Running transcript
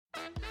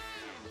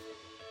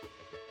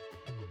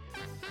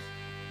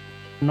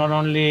not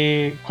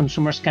only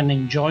consumers can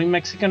enjoy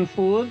Mexican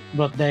food,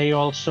 but they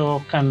also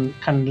can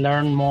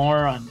learn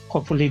more. And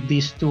hopefully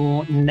these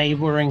two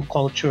neighboring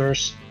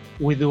cultures,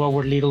 we do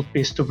our little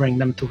piece to bring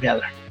them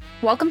together.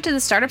 Welcome to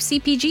the Startup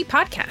CPG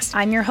podcast.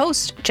 I'm your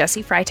host,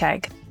 Jessie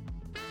Freitag.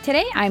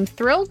 Today, I'm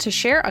thrilled to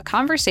share a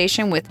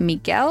conversation with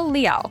Miguel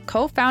Leal,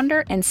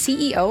 co-founder and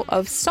CEO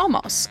of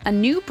SOMOS, a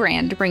new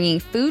brand bringing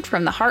food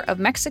from the heart of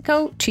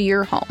Mexico to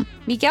your home.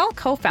 Miguel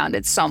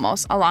co-founded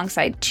SOMOS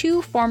alongside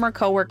two former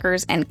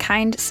coworkers and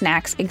Kind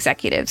Snacks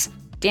executives,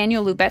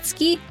 Daniel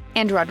Lubetsky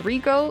and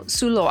Rodrigo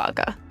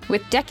Zuloaga.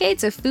 With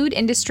decades of food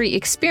industry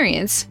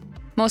experience,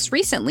 most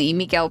recently,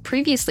 Miguel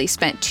previously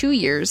spent 2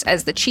 years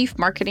as the chief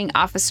marketing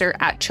officer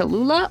at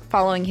Cholula,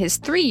 following his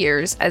 3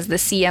 years as the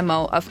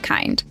CMO of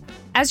Kind.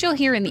 As you'll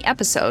hear in the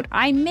episode,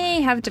 I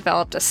may have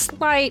developed a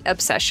slight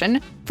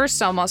obsession for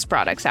SOMOS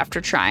products after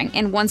trying,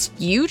 and once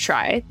you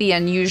try the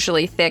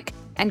unusually thick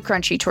and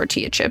crunchy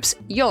tortilla chips,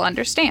 you'll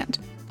understand.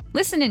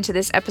 Listen into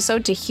this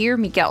episode to hear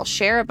Miguel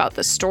share about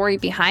the story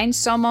behind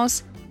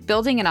SOMOS,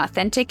 building an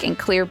authentic and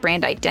clear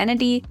brand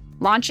identity,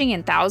 launching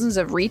in thousands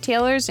of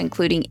retailers,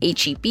 including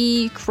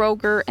H-E-B,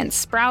 Kroger, and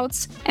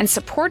Sprouts, and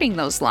supporting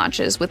those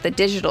launches with a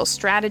digital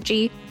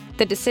strategy,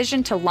 the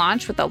decision to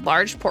launch with a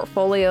large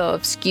portfolio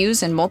of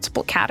SKUs in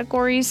multiple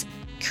categories,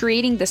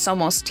 creating the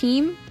SOMOS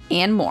team,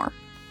 and more.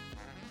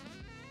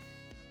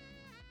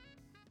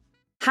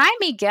 Hi,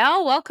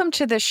 Miguel. Welcome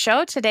to the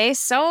show today.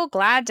 So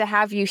glad to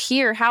have you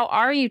here. How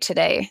are you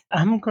today?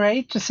 I'm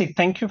great, Jessie.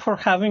 Thank you for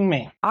having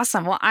me.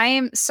 Awesome. Well, I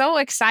am so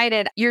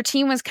excited. Your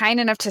team was kind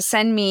enough to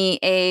send me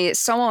a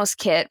SOMOS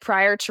kit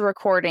prior to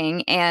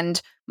recording,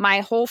 and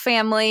my whole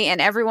family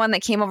and everyone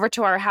that came over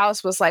to our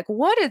house was like,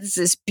 what is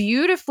this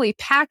beautifully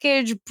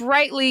packaged,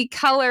 brightly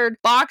colored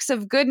box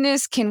of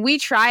goodness? Can we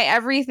try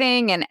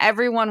everything? And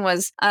everyone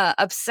was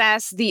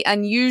obsessed. The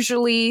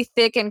unusually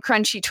thick and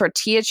crunchy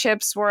tortilla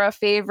chips were a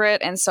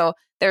favorite. And so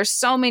there's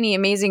so many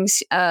amazing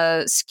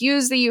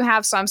SKUs that you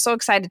have. So I'm so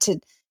excited to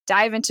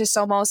dive into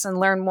SOMOS and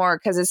learn more,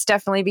 because it's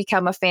definitely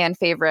become a fan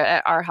favorite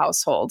at our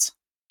household.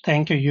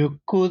 Thank you. You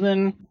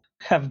couldn't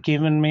have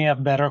given me a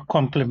better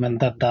compliment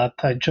than that.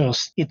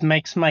 It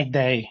makes my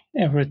day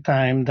every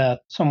time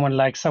that someone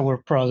likes our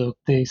product.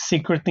 The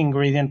secret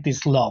ingredient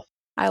is love.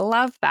 I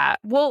love that.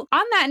 Well,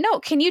 on that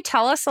note, can you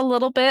tell us a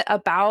little bit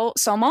about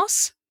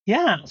SOMOS?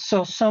 Yeah,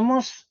 so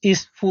SOMOS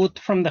is food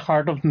from the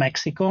heart of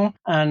Mexico,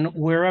 and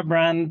we're a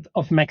brand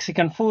of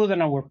Mexican food,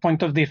 and our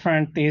point of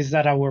difference is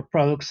that our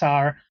products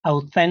are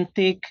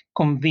authentic,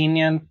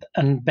 convenient,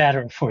 and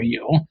better for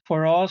you.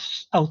 For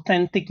us,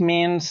 authentic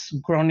means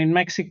grown in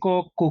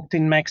Mexico, cooked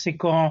in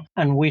Mexico,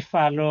 and we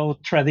follow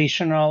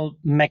traditional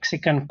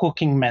Mexican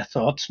cooking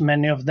methods.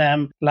 Many of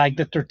them, like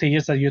the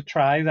tortillas that you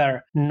tried,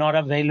 are not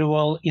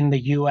available in the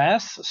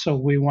US, so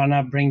we want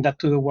to bring that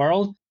to the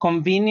world.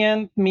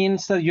 Convenient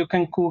means that you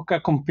can cook a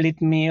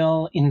complete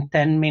meal in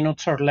 10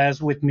 minutes or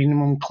less with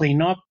minimum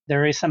cleanup.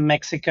 There is a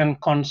Mexican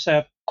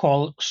concept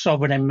called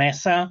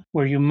sobremesa,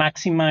 where you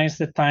maximize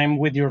the time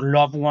with your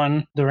loved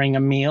one during a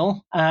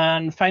meal.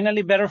 And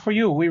finally, better for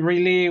you. We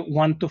really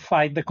want to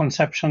fight the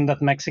conception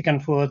that Mexican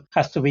food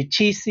has to be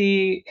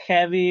cheesy,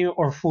 heavy,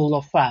 or full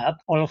of fat.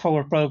 All of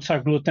our products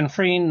are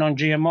gluten-free,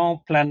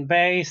 non-GMO,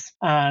 plant-based,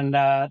 and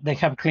they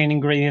have clean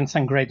ingredients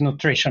and great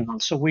nutrition.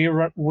 So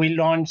we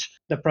launched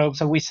the products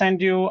that we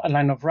send you, a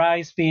line of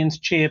rice, beans,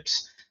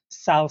 chips,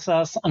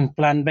 salsas, and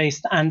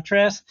plant-based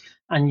entrees,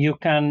 and you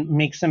can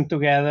mix them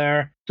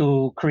together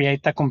to create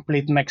a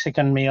complete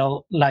Mexican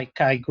meal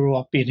like I grew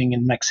up eating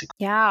in Mexico.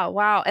 Yeah,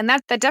 wow. And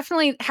that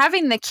definitely,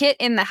 having the kit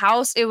in the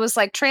house, it was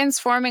like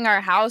transforming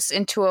our house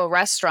into a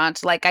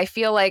restaurant. Like, I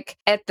feel like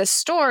at the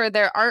store,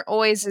 there aren't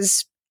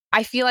always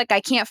I feel like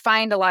I can't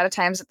find a lot of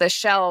times at the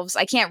shelves.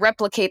 I can't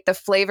replicate the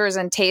flavors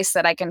and tastes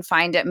that I can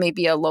find at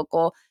maybe a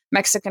local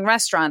Mexican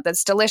restaurant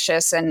that's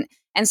delicious. And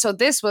so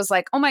this was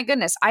like, oh my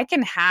goodness, I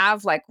can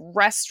have like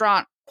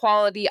restaurant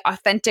quality,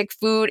 authentic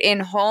food in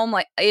home.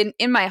 Like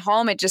in my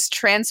home, it just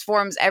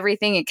transforms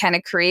everything. It kind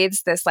of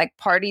creates this like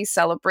party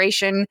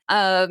celebration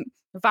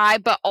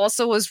vibe, but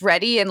also was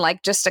ready in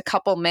like just a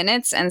couple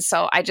minutes. And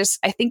so I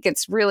think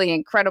it's really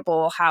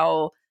incredible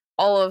how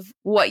all of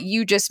what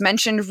you just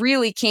mentioned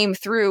really came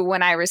through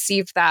when I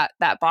received that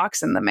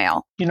box in the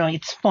mail. You know,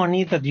 it's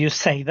funny that you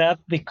say that,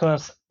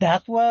 because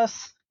that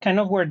was kind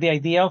of where the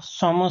idea of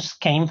SOMOS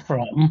came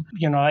from.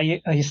 You know,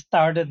 I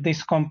started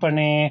this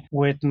company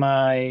with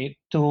my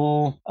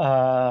two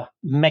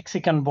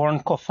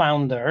Mexican-born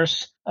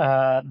co-founders,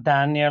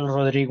 Daniel,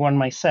 Rodrigo, and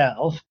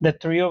myself. The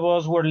three of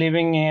us were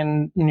living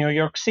in New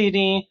York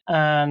City,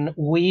 and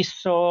we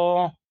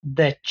saw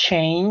the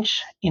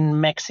change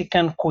in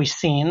Mexican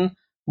cuisine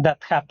that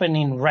happened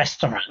in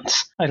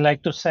restaurants. I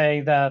like to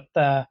say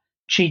that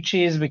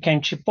Chi-Chi's became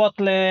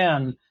Chipotle,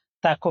 and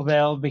Taco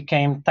Bell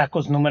became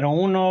Tacos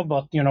Numero Uno,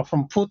 but, you know,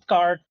 from food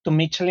cart to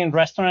Michelin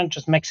restaurant,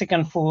 just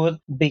Mexican food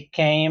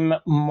became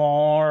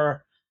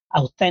more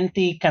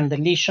authentic and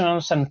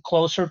delicious and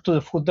closer to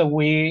the food that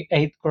we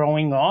ate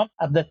growing up.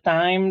 At the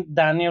time,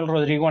 Daniel,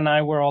 Rodrigo, and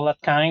I were all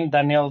at Kind.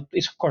 Daniel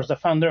is, of course, the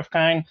founder of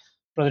Kind.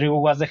 Rodrigo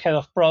was the head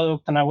of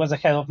product and I was the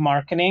head of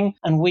marketing.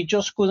 And we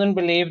just couldn't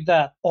believe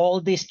that all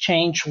this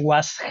change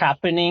was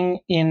happening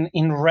in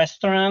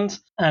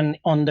restaurants, and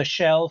on the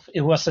shelf,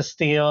 it was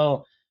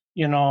still,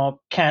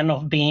 can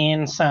of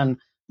beans and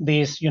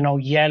these,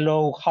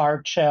 yellow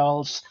hard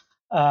shells,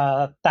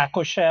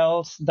 taco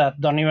shells that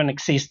don't even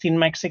exist in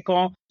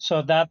Mexico.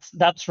 So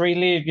that's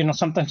really,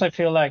 sometimes I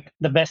feel like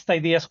the best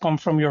ideas come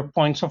from your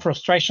points of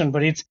frustration,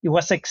 but it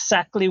was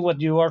exactly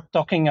what you are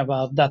talking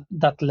about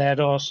that led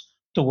us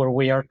to where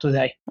we are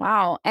today.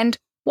 Wow. And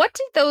what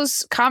did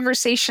those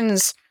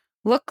conversations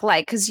look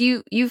like? Because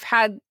you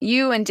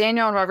and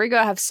Daniel and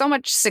Rodrigo have so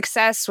much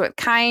success with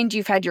Kind.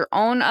 You've had your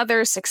own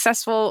other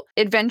successful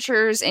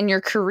adventures in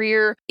your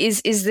career.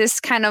 Is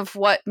this kind of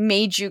what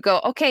made you go,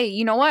 okay,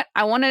 you know what?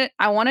 I want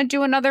to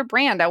do another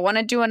brand. I want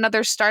to do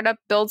another startup,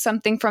 build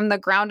something from the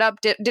ground up.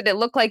 Did it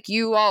look like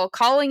you all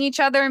calling each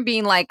other and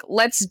being like,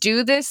 let's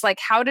do this? Like,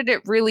 how did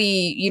it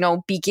really,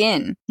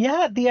 begin?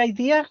 Yeah, the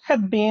idea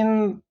had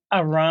been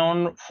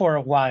around for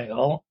a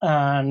while,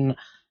 and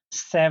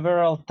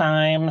several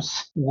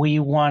times we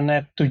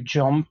wanted to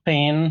jump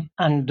in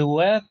and do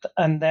it.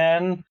 And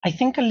then I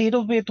think a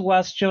little bit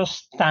was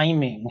just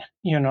timing,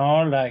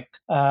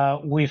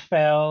 we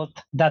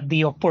felt that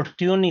the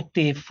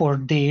opportunity for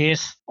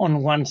this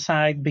on one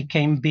side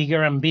became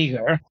bigger and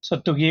bigger. So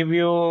to give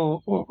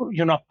you,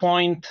 a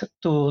point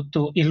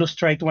to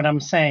illustrate what I'm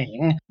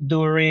saying,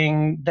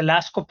 during the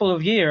last couple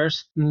of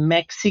years,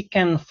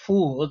 Mexican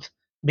food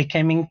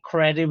became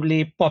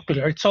incredibly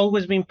popular. It's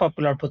always been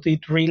popular, but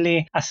it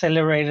really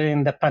accelerated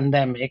in the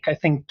pandemic. I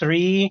think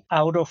 3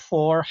 out of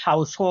 4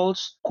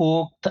 households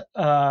cooked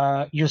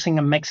using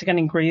a Mexican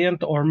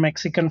ingredient or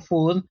Mexican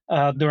food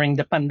during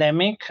the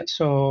pandemic.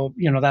 So,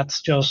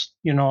 that's just,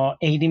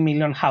 80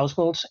 million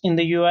households in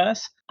the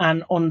US.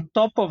 And on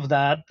top of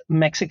that,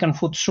 Mexican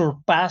food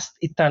surpassed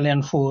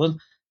Italian food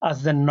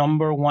as the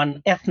number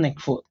one ethnic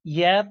food.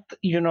 Yet,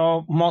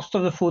 most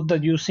of the food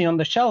that you see on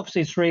the shelves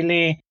is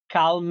really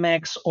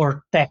Calmex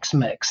or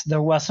Tex-Mex.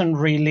 There wasn't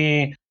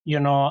really,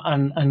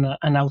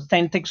 an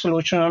authentic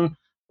solution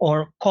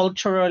or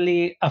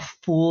culturally a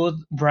food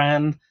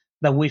brand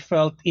that we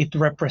felt it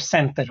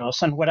represented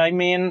us. And what I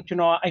mean,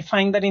 I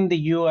find that in the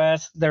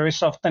US, there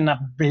is often a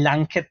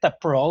blanket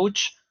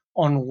approach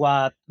on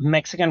what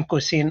Mexican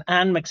cuisine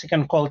and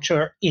Mexican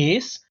culture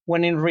is,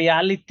 when in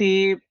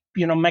reality,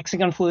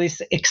 Mexican food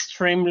is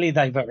extremely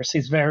diverse.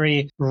 It's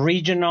very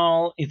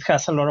regional. It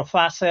has a lot of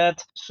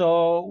facets.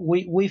 So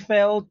we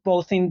felt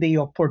both in the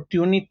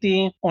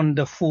opportunity on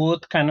the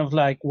food, kind of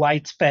like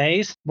white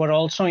space, but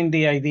also in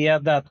the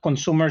idea that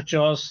consumers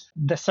just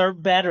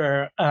deserve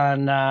better.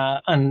 And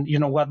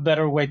what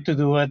better way to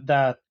do it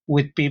that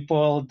with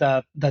people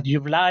that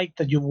you've liked,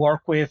 that you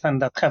work with,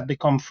 and that have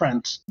become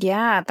friends.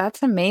 Yeah,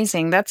 that's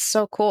amazing. That's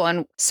so cool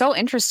and so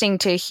interesting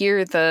to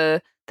hear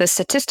the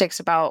statistics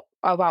about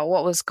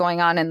what was going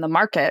on in the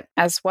market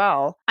as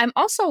well. I'm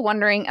also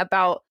wondering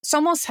about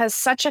Somos has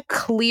such a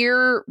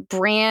clear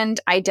brand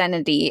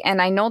identity.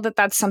 And I know that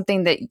that's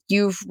something that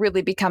you've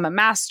really become a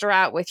master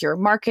at with your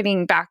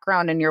marketing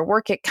background and your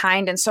work at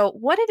Kind. And so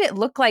what did it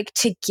look like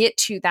to get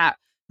to that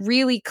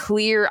really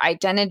clear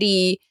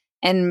identity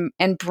and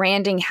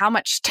branding? How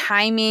much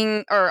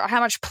timing or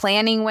how much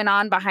planning went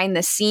on behind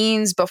the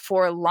scenes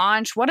before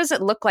launch? What does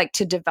it look like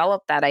to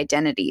develop that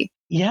identity?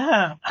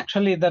 Yeah,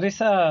 actually, that is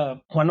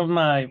one of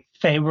my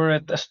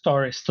favorite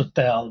stories to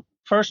tell.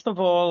 First of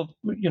all,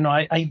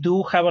 I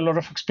do have a lot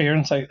of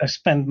experience. I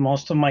spent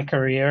most of my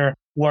career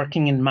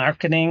working in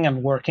marketing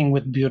and working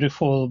with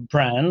beautiful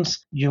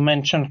brands. You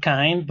mentioned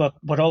Kind,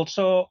 but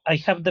also I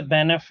have the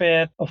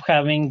benefit of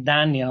having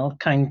Daniel,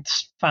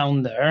 Kind's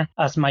founder,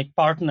 as my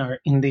partner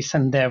in this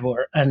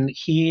endeavor. And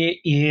he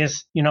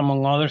is,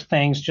 among other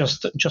things,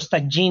 just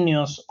a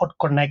genius at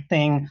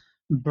connecting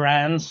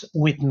brands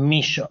with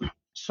mission.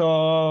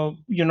 So,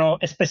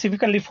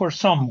 specifically for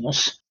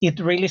Somos, it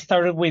really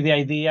started with the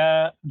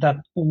idea that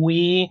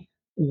we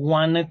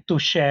wanted to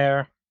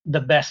share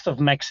the best of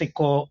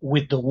Mexico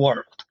with the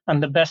world.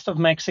 And the best of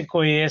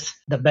Mexico is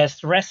the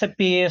best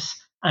recipes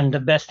and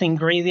the best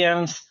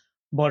ingredients,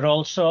 but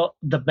also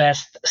the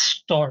best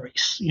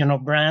stories.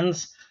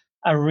 Brands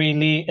are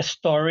really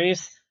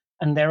stories,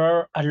 and there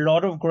are a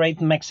lot of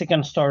great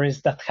Mexican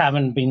stories that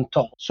haven't been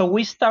told. So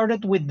we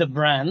started with the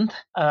brand.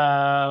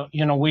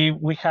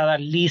 We had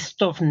a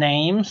list of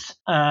names,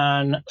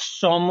 and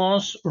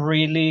Somos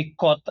really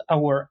caught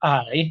our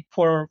eye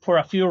for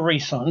a few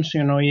reasons.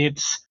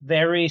 It's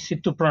very easy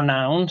to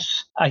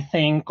pronounce. I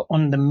think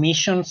on the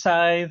mission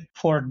side,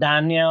 for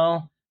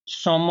Daniel,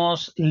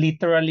 Somos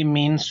literally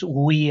means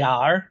we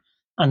are.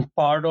 And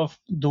part of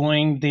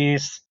doing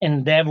this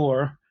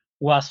endeavor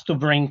was to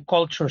bring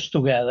cultures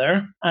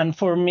together. And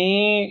for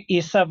me,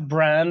 it's a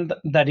brand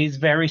that is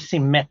very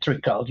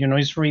symmetrical.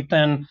 It's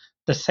written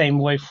the same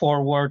way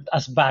forward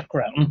as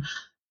background.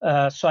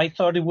 So I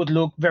thought it would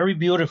look very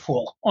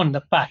beautiful on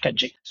the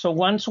packaging. So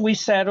once we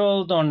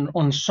settled on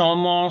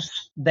Somos,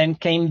 then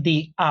came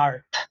the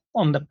art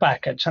on the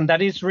package. And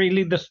that is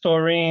really the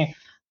story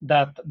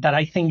that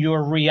I think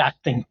you're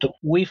reacting to.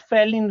 We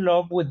fell in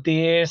love with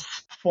this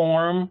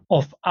form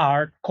of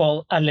art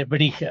called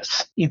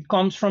alebrijes. It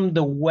comes from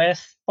the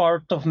west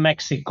part of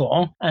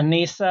Mexico and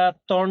is a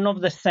turn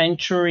of the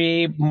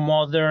century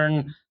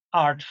modern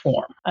art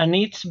form. And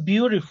it's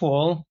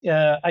beautiful.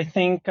 I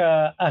think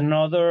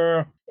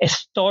another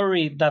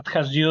story that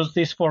has used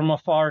this form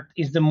of art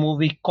is the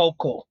movie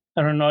Coco.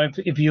 I don't know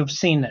if you've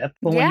seen it,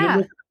 but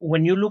Yeah.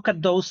 when you look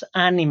at those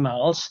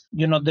animals,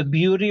 the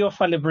beauty of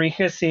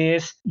alebrijes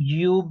is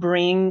you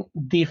bring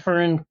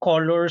different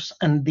colors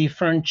and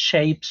different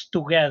shapes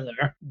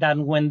together. That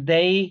when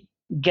they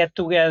get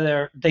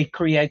together, they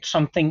create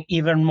something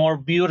even more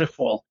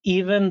beautiful,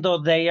 even though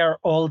they are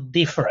all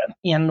different.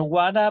 And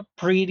what a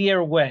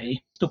prettier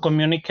way to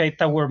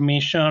communicate our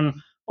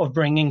mission of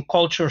bringing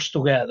cultures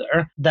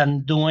together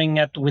than doing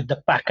it with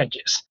the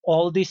packages.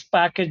 All these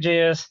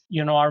packages,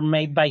 are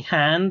made by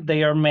hand.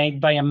 They are made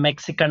by a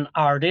Mexican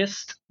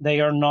artist. They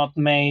are not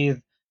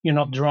made,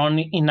 drawn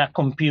in a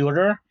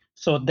computer.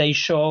 So they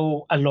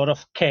show a lot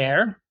of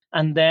care.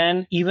 And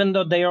then even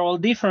though they are all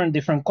different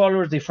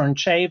colors, different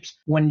shapes,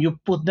 when you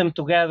put them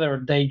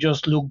together, they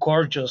just look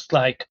gorgeous,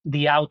 like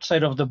the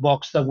outside of the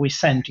box that we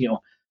sent you.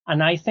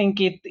 And I think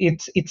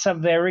it's a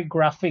very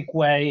graphic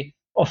way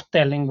of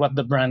telling what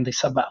the brand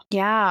is about.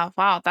 Yeah,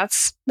 wow,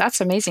 that's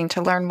amazing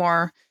to learn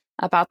more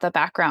about the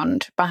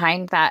background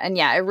behind that. And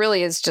yeah, it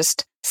really is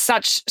just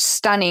such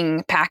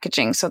stunning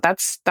packaging. So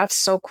that's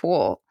so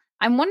cool.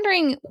 I'm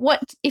wondering do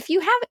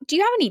you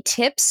have any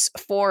tips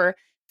for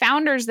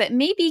founders that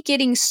may be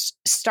getting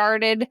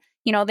started?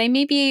 They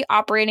may be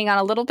operating on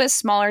a little bit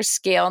smaller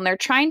scale and they're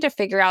trying to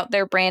figure out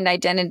their brand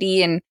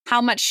identity and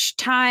how much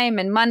time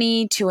and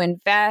money to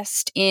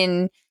invest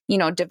in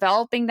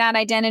developing that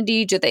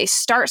identity. Do they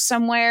start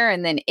somewhere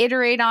and then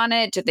iterate on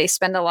it? Do they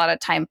spend a lot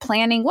of time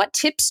planning? What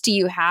tips do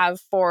you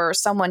have for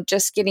someone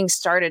just getting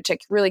started to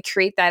really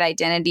create that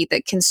identity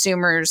that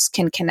consumers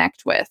can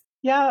connect with?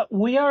 Yeah,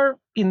 we are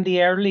in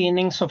the early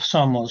innings of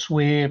SOMOS.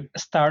 We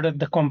started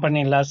the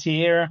company last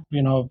year.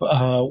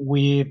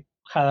 We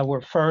had our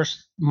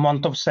first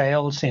month of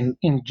sales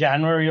in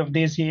January of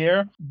this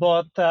year.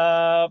 But,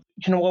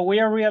 what we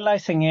are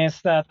realizing is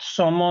that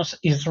SOMOS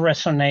is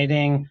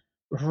resonating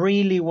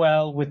really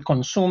well with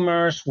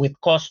consumers, with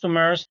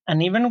customers,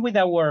 and even with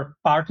our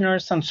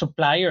partners and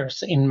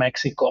suppliers in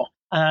Mexico.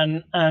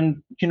 And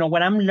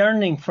what I'm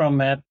learning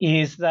from it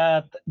is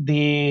that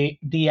the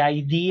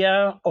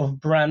idea of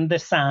brand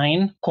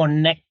design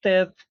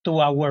connected to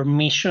our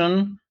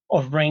mission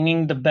of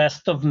bringing the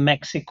best of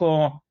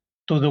Mexico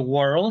to the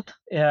world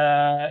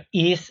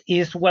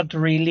is what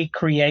really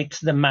creates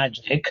the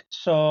magic.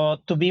 So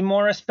to be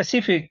more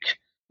specific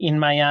in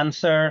my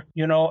answer,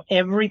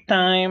 every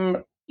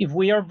time if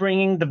we are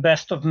bringing the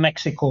best of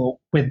Mexico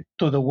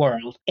to the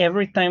world,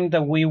 every time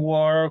that we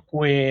work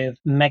with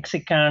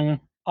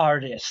Mexican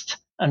artists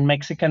and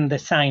Mexican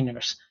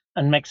designers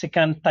and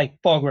Mexican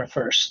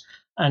typographers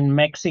and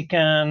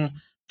Mexican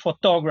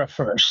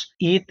photographers,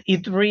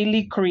 it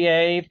really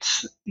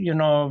creates,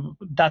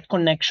 that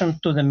connection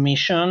to the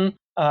mission,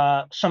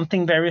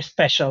 something very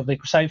special,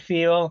 because I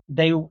feel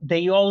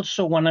they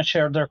also want to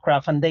share their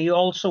craft and they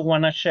also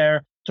want to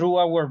share through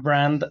our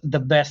brand the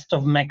best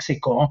of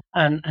Mexico.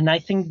 And I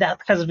think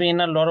that has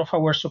been a lot of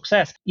our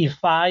success. If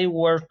I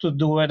were to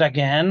do it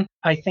again,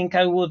 I think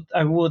I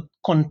would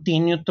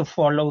continue to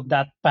follow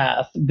that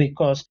path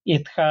because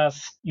it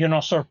has,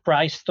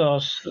 surprised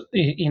us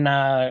in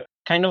a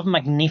kind of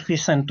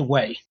magnificent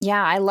way.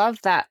 Yeah, I love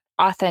that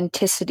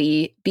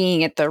authenticity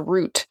being at the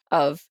root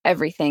of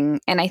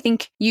everything. And I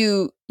think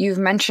you've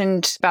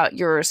mentioned about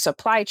your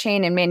supply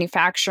chain and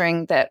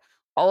manufacturing, that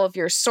all of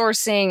your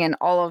sourcing and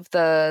all of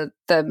the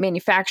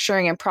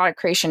manufacturing and product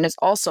creation is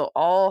also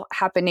all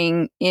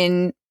happening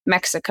in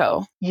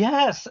Mexico.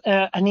 Yes,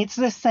 and it's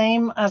the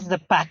same as the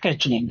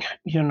packaging.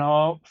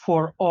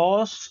 For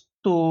us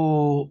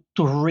to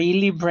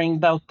really bring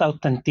that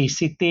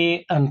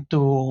authenticity and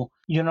to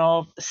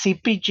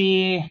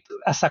CPG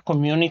as a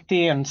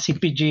community and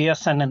CPG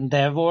as an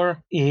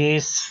endeavor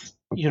is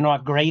a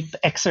great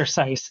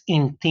exercise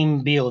in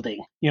team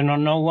building.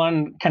 No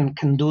one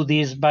can do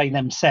this by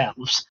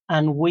themselves.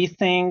 And we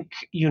think,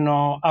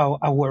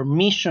 our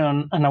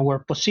mission and our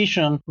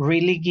position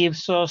really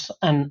gives us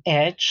an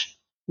edge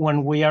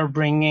when we are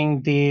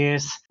bringing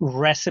these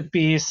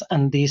recipes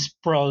and these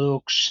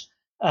products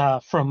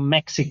from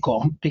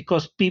Mexico,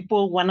 because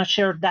people want to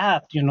share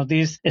that.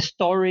 These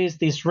stories,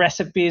 these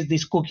recipes,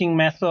 these cooking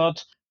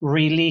methods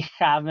really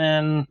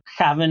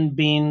haven't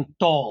been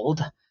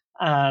told.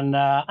 And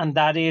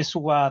that is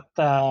what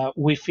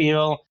we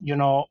feel,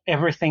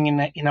 everything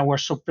in our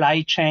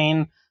supply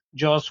chain,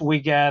 just we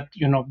get,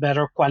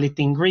 better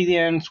quality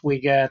ingredients,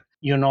 we get,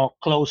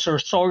 closer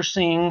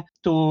sourcing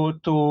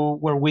to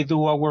where we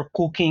do our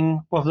cooking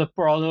of the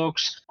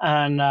products,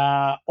 and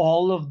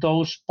all of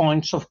those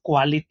points of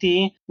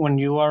quality when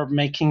you are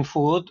making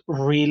food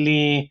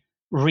really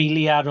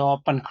add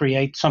up and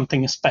create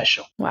something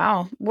special.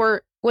 Wow.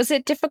 Was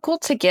it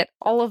difficult to get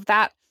all of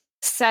that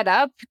set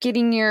up,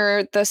 getting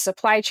the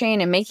supply chain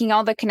and making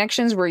all the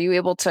connections? Were you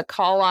able to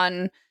call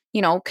on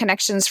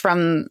connections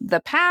from the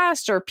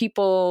past or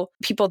people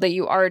that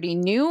you already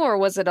knew, or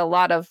was it a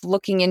lot of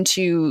looking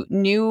into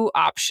new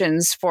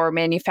options for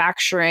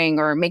manufacturing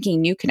or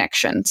making new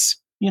connections?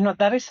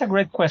 That is a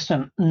great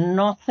question.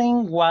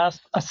 Nothing was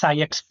as I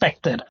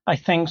expected. I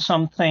think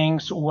some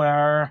things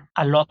were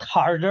a lot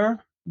harder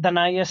than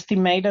I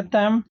estimated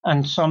them,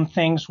 and some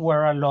things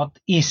were a lot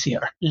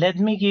easier. Let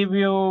me give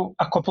you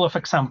a couple of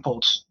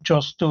examples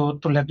just to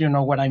let you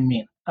know what I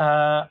mean.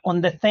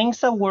 On the things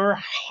that were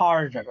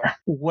harder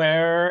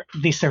were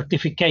the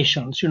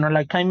certifications.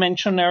 Like I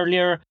mentioned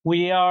earlier,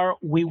 we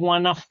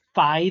want to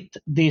fight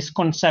this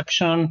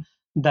conception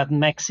that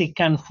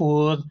Mexican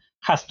food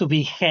has to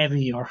be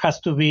heavy or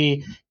has to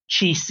be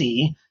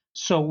cheesy.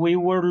 So we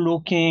were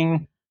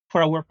looking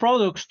for our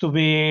products to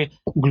be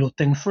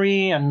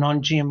gluten-free and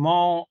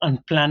non-GMO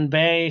and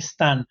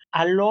plant-based. And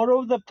a lot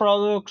of the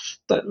products,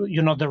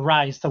 the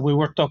rice that we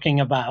were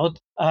talking about,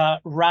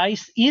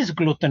 rice is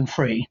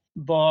gluten-free.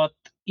 But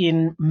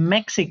in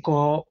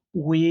Mexico,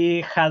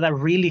 we had a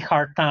really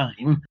hard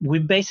time. We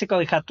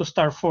basically had to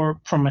start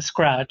from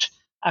scratch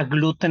a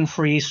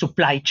gluten-free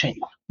supply chain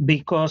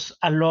because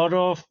a lot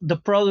of the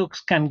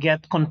products can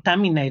get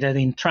contaminated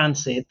in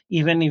transit,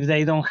 even if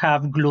they don't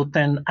have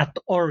gluten at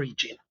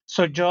origin.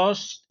 So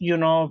just,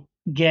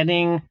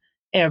 getting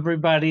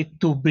everybody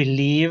to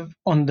believe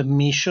on the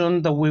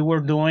mission that we were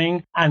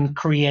doing and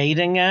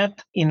creating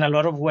it, in a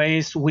lot of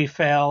ways, we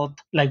felt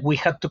like we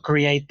had to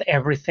create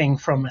everything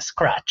from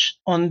scratch.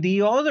 On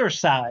the other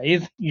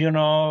side,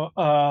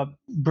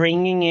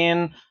 bringing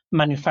in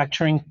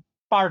manufacturing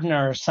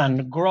partners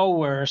and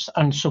growers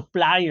and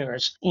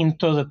suppliers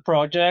into the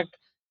project,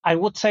 I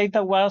would say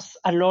that was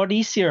a lot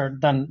easier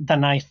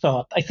than I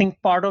thought. I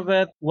think part of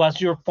it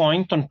was your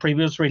point on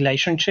previous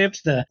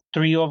relationships. The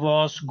three of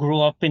us grew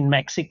up in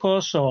Mexico,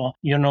 so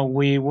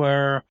we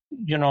were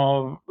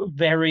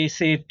very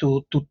easy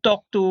to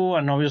talk to,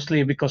 and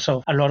obviously because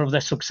of a lot of the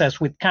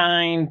success with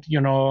Kind,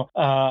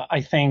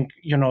 I think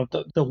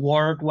the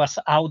word was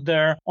out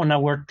there on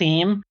our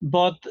team.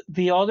 But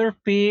the other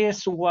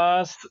piece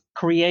was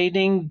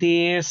creating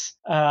this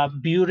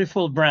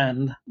beautiful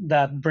brand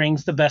that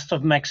brings the best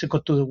of Mexico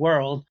to the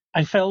world.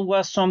 I felt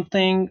was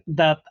something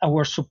that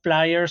our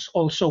suppliers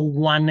also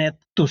wanted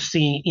to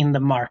see in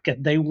the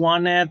market. They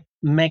wanted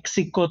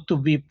Mexico to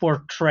be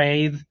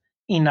portrayed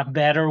in a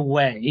better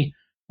way,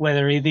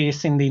 whether it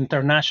is in the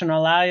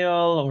international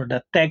aisle or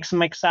the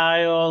Tex-Mex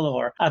aisle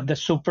or at the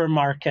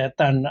supermarket.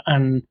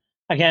 And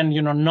again,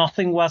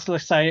 nothing was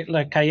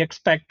like I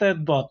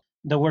expected, but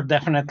there were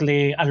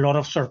definitely a lot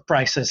of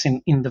surprises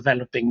in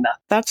developing that.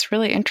 That's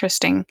really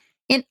interesting.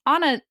 In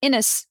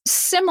a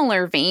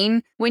similar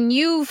vein, when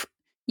you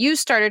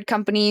started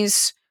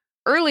companies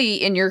early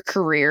in your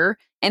career,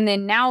 and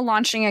then now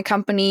launching a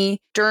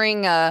company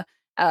during a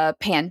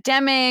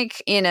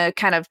pandemic in a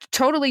kind of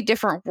totally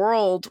different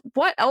world,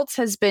 what else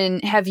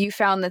have you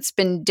found that's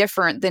been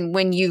different than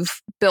when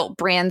you've built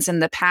brands in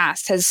the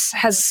past?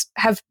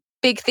 Have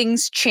big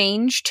things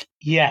changed?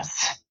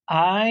 Yes.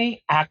 My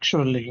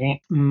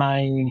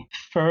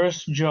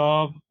first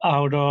job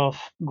out of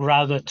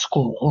graduate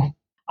school,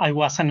 I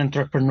was an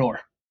entrepreneur.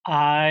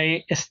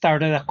 I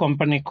started a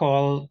company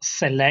called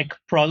Select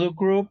Product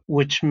Group,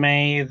 which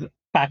made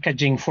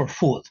packaging for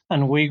food.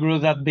 And we grew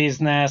that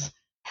business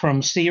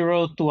from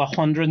 0 to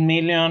 100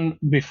 million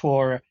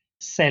before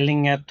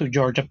selling it to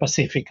Georgia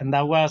Pacific. And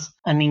that was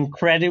an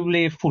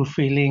incredibly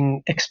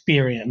fulfilling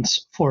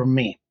experience for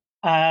me.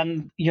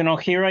 And,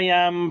 here I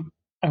am,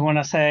 I want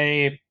to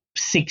say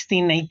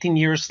 16, 18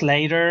 years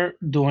later,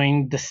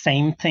 doing the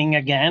same thing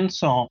again.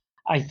 So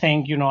I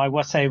think, I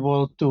was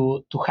able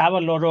to have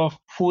a lot of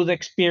food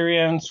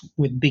experience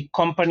with big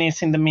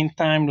companies in the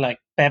meantime, like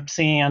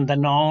Pepsi and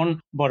Danone,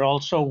 but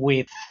also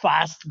with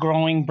fast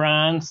growing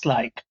brands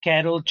like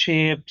Kettle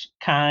Chips,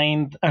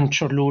 Kind, and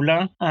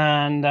Cholula.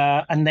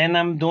 And then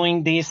I'm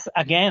doing this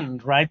again,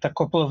 right? A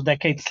couple of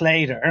decades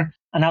later.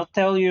 And I'll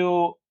tell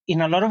you,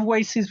 in a lot of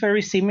ways, it's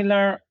very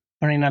similar,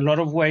 but in a lot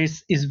of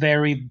ways, it's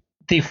very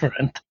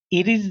different.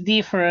 It is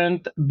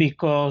different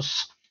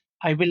because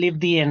I believe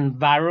the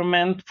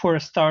environment for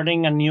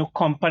starting a new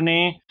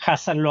company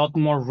has a lot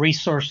more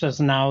resources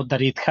now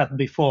than it had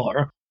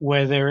before,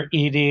 whether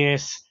it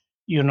is,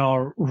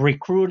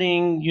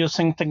 recruiting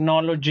using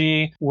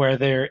technology,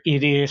 whether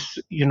it is,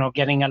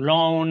 getting a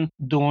loan,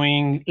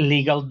 doing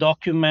legal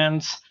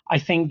documents. I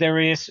think there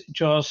is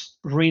just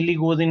really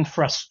good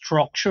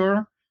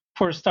infrastructure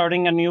for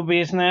starting a new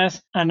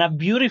business and a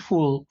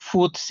beautiful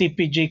food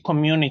CPG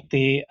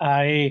community.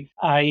 I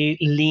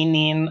lean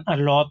in a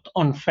lot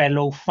on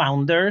fellow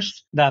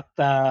founders that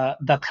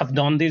have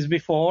done this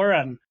before,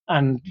 and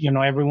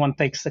everyone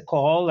takes the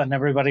call, and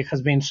everybody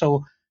has been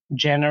so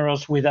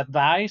generous with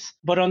advice.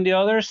 But on the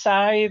other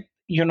side,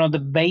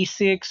 the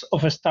basics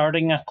of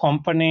starting a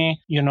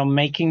company,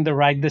 making the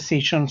right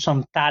decisions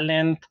on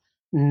talent,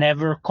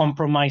 never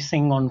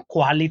compromising on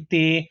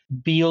quality,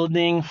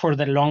 building for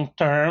the long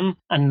term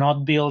and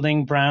not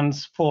building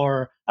brands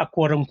for a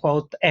quote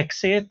unquote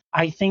exit.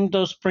 I think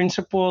those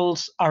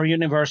principles are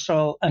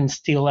universal and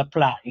still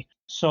apply.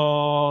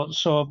 So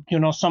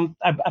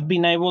I've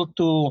been able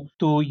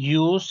to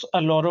use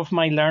a lot of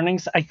my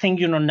learnings. I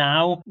think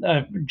now,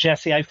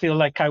 Jesse, I feel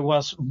like I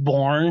was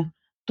born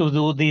to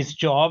do this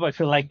job. I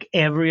feel like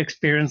every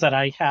experience that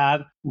I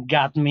had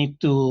got me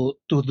to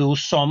do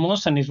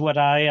SOMOS, and is what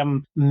I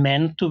am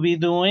meant to be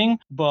doing.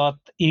 But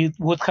it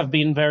would have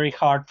been very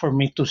hard for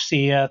me to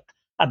see it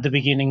at the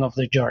beginning of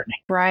the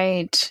journey.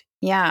 Right.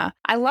 Yeah.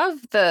 I love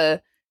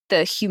the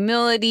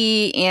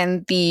humility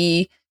and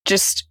the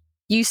just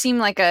you seem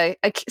like a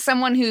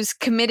someone who's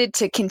committed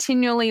to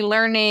continually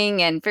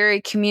learning and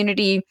very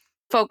community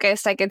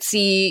focused. I could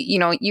see,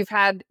 you've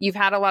had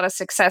a lot of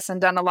success and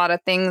done a lot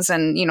of things,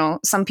 and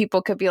some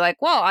people could be like,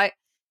 well, I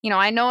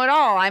know it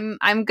all.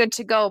 I'm good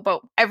to go.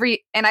 But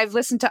and I've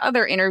listened to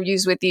other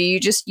interviews with you.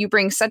 You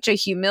bring such a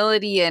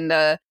humility and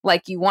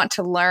like you want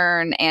to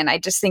learn. And I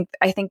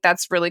think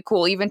that's really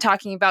cool. Even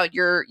talking about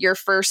your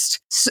first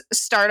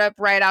startup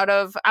right out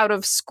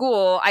of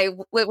school.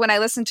 When I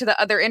listened to the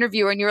other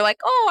interview and you were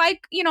like, oh,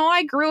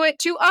 I grew it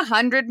to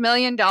 $100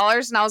 million.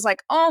 And I was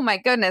like, oh my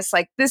goodness,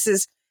 like this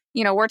is,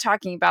 we're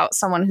talking about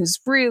someone who's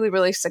really,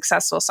 really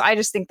successful. So I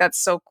just think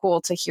that's so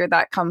cool to hear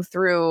that come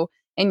through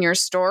in your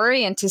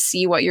story, and to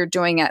see what you're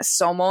doing at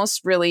SOMOS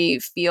really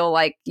feel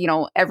like,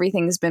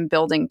 everything's been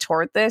building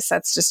toward this.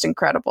 That's just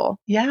incredible.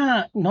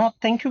 Yeah, no,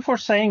 thank you for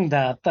saying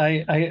that.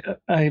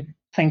 I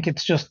think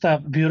it's just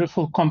a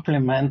beautiful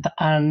compliment.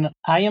 And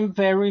I am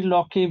very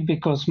lucky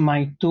because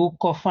my two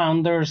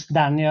co-founders,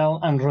 Daniel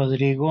and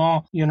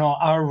Rodrigo,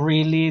 are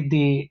really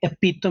the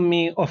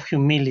epitome of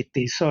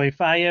humility. So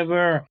if I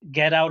ever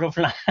get out of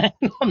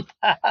line on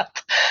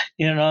that,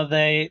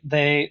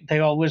 they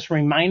always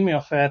remind me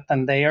of it.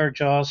 And they are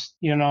just,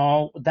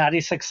 that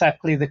is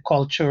exactly the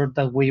culture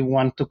that we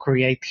want to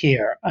create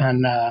here.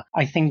 And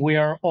I think we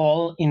are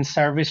all in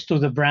service to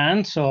the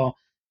brand. So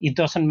it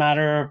doesn't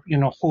matter,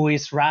 who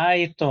is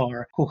right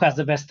or who has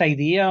the best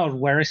idea or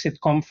where is it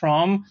come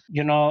from.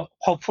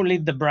 Hopefully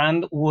the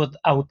brand would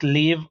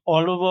outlive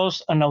all of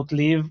us and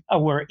outlive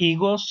our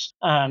egos.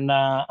 And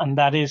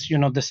that is,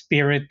 the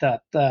spirit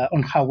that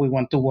on how we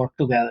want to work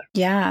together.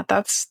 Yeah,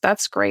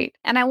 that's great.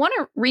 And I want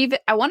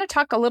to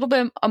talk a little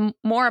bit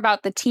more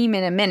about the team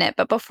in a minute.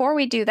 But before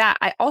we do that,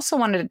 I also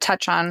wanted to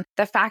touch on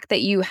the fact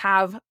that you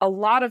have a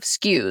lot of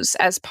SKUs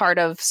as part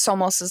of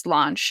SOMOS's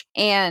launch.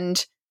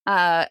 And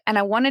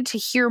I wanted to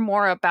hear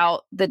more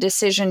about the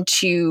decision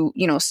to,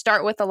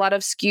 start with a lot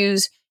of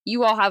SKUs.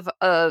 You all have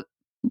a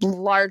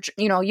large,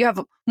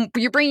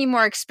 you're bringing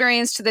more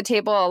experience to the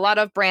table. A lot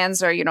of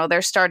brands are,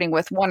 they're starting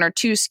with 1 or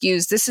 2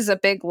 SKUs. This is a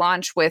big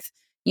launch with,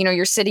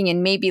 you're sitting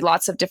in maybe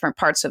lots of different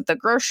parts of the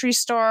grocery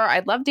store.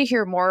 I'd love to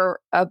hear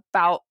more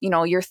about,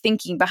 your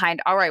thinking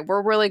behind, all right,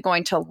 we're really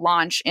going to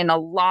launch in a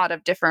lot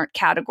of different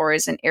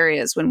categories and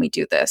areas when we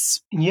do this.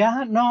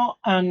 Yeah, no.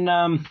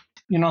 And,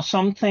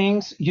 some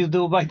things you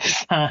do by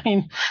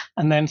design,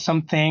 and then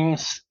some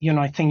things,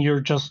 I think you're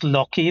just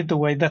lucky the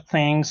way that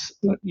things,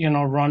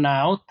 run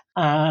out.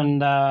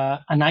 And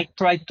I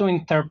try to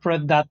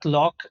interpret that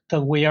luck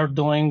that we are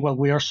doing what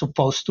we are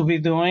supposed to be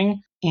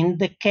doing. In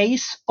the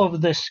case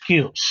of the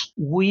SKUs,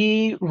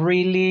 we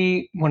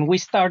really, when we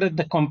started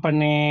the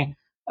company,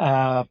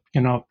 a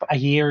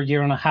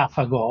year and a half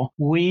ago,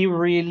 we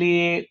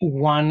really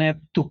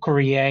wanted to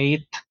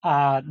create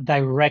a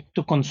direct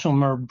to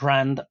consumer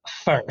brand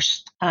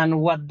first. And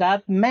what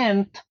that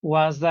meant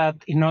was that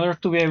in order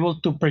to be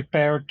able to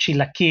prepare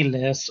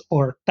chilaquiles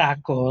or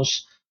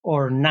tacos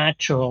or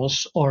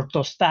nachos or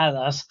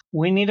tostadas,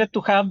 we needed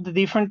to have the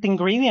different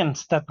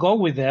ingredients that go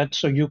with it.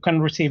 So you can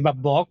receive a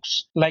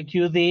box like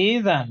you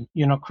did and,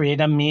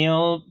 create a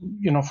meal,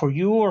 for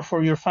you or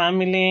for your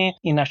family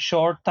in a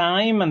short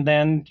time, and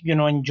then,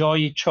 enjoy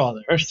each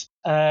other's.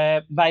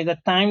 By the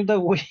time that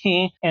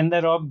we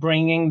ended up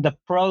bringing the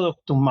product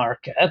to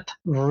market,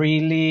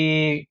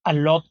 really a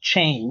lot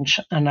changed,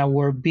 and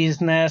our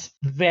business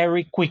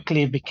very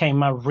quickly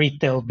became a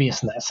retail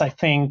business. I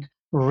think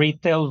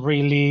retail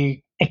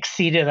really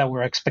exceeded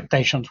our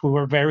expectations. We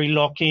were very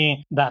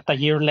lucky that a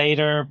year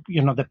later,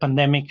 the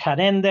pandemic had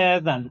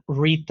ended and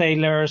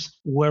retailers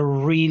were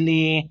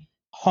really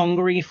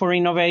hungry for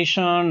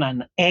innovation,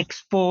 and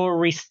Expo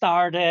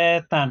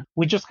restarted. And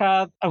we just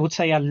had, I would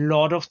say, a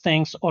lot of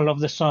things all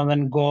of a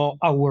sudden go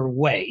our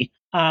way.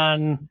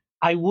 And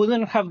I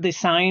wouldn't have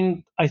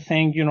designed, I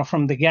think,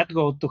 from the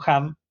get-go to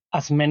have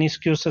as many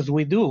SKUs as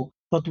we do.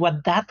 But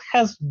what that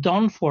has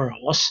done for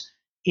us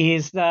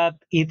is that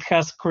it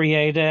has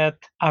created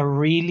a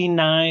really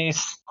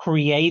nice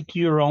create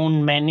your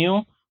own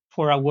menu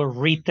for our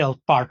retail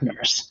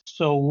partners.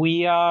 So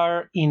we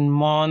are in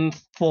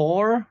month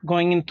 4,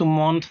 going into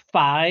month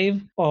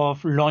 5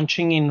 of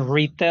launching in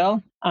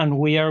retail. And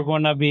we are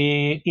going to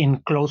be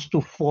in close to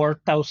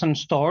 4,000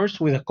 stores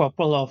with a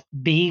couple of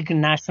big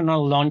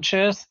national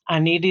launches.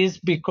 And it is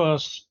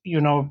because,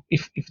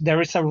 if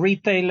there is a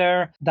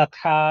retailer that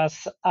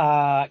has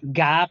a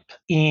gap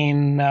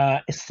in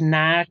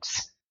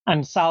snacks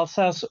and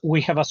salsas,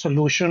 we have a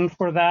solution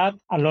for that.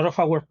 A lot of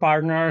our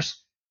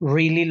partners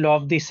really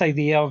love this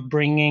idea of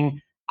bringing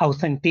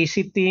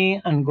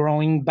authenticity and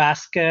growing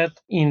basket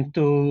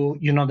into,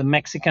 the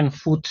Mexican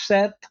food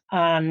set.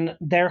 And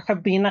there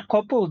have been a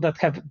couple that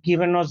have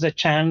given us the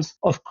chance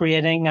of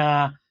creating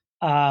a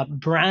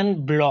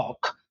brand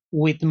block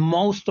with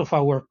most of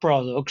our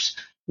products,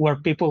 where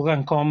people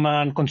can come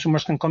and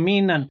consumers can come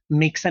in and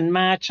mix and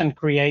match and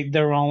create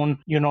their own,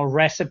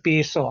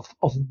 recipes of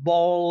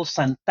bowls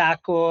and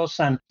tacos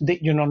and the,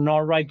 no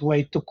right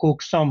way to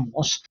cook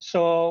somos.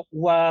 So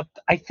what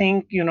I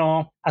think,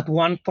 at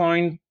one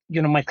point,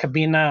 might have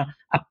been a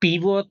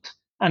pivot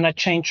and a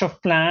change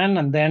of plan,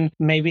 and then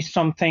maybe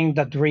something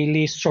that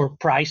really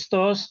surprised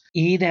us.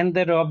 It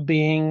ended up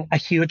being a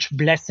huge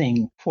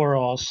blessing for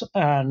us,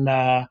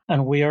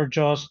 and we are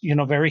just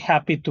very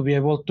happy to be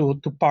able to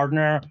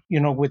partner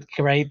with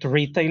great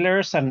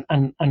retailers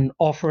and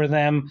offer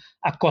them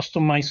a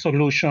customized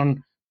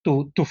solution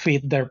to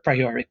fit their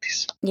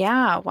priorities.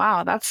 Yeah,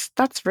 wow, that's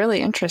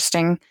really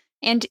interesting.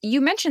 And you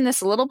mentioned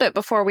this a little bit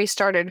before we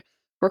started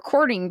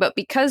recording, but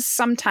because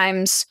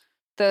sometimes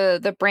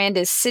the brand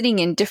is sitting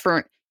in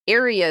different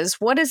areas,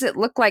 what does it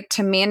look like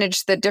to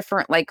manage the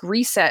different like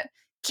reset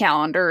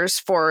calendars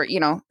for,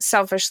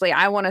 selfishly,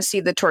 I want to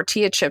see the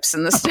tortilla chips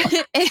in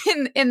the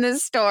in the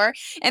store,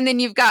 and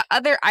then you've got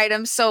other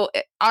items. So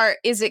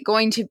is it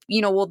going to,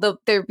 will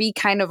there be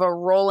kind of a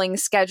rolling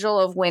schedule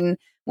of when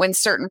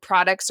certain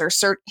products are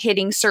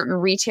hitting certain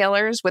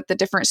retailers with the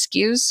different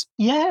SKUs?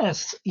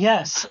 Yes.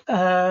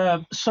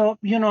 So,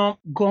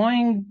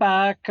 going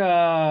back,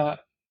 a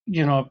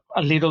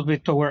little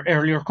bit to our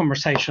earlier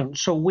conversation.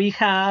 So we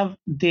have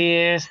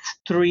these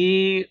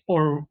three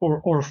or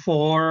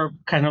four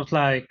kind of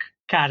like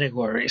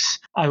categories.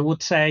 I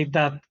would say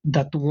that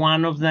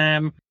one of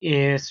them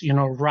is,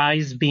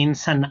 rice,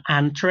 beans, and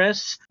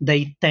antres.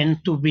 They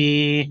tend to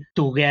be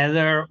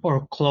together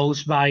or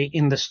close by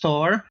in the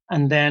store.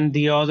 And then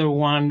the other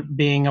one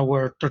being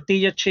our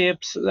tortilla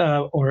chips,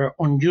 or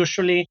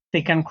unusually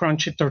thick and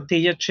crunchy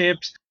tortilla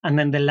chips. And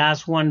then the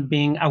last one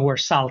being our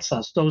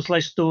salsas. Those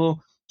last two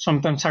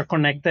sometimes are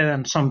connected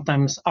and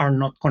sometimes are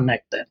not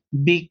connected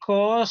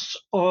because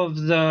of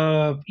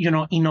the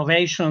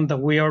innovation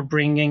that we are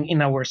bringing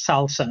in our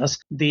salsas.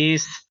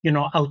 These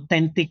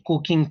authentic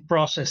cooking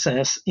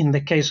processes. In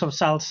the case of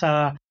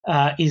salsa,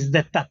 is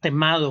the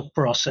tatemado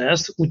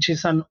process, which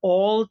is an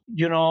old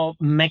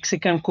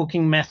Mexican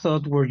cooking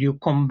method where you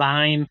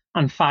combine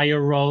and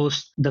fire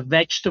roast the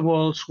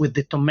vegetables with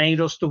the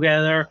tomatoes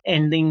together,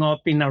 ending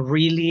up in a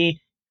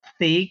really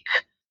thick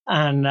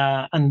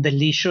and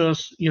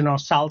delicious,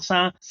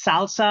 salsa.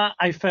 Salsa,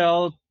 I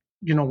felt,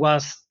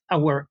 was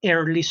our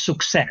early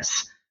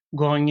success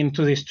going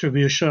into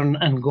distribution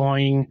and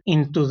going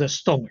into the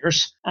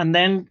stores. And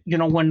then,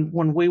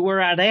 when we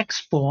were at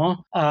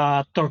Expo,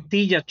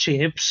 tortilla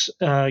chips,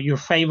 your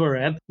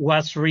favorite,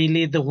 was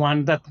really the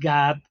one that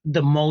got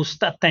the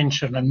most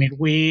attention. I mean,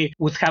 we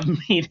would have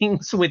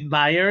meetings with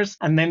buyers,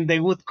 and then they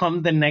would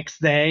come the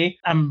next day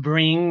and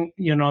bring,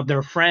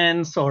 their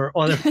friends or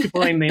other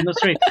people in the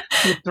industry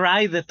to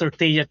try the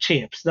tortilla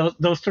chips.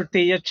 Those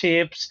tortilla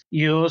chips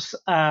use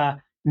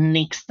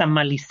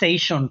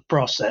nixtamalization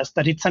process,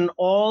 that it's an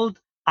old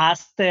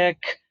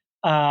Aztec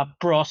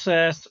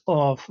process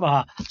of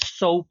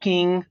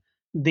soaking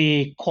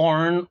the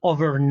corn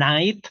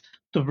overnight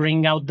to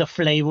bring out the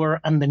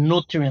flavor and the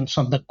nutrients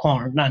on the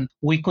corn. And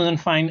we couldn't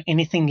find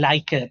anything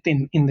like it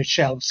in the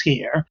shelves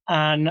here.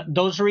 And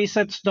those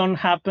resets don't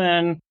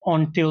happen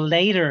until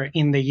later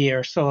in the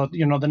year. So,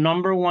 the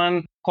number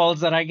one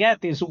calls that I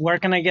get is, where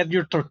can I get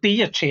your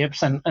tortilla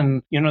chips?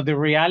 And the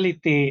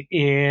reality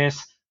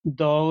is,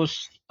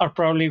 those are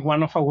probably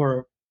one of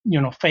our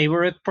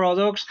favorite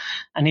products,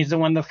 and it's the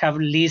one that have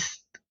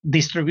least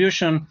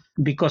distribution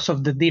because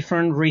of the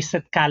different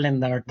reset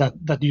calendar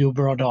that you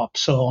brought up.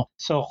 So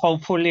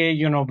hopefully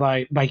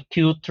by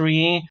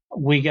Q3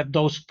 we get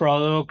those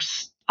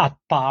products at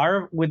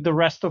par with the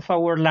rest of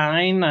our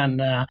line,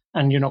 and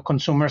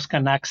consumers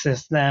can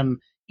access them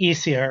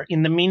easier.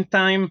 In the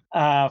meantime,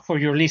 for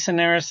your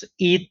listeners,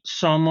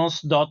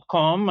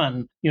 eatsomos.com,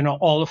 and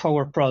all of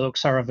our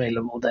products are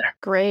available there.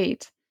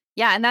 Great.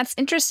 Yeah, and that's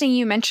interesting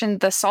you mentioned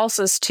the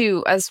salsas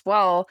too as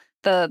well,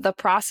 the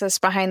process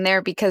behind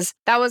there, because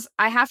that was,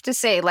 I have to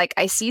say, like,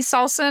 I see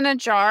salsa in a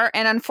jar,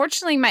 and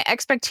unfortunately my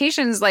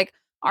expectations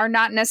are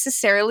not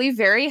necessarily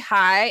very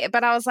high,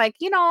 but I was like,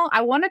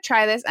 I want to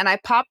try this, and I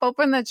pop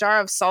open the jar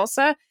of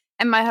salsa,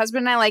 and my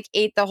husband and I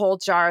ate the whole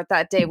jar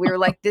that day. We were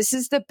like, this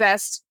is the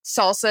best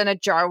salsa in a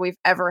jar we've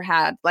ever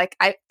had. Like,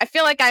 I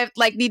feel like I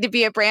need to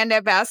be a brand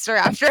ambassador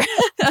after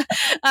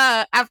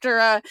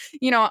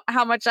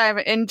how much I've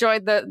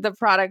enjoyed the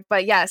product.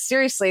 But yeah,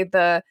 seriously,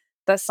 the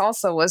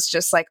salsa was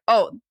just like,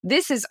 oh,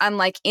 this is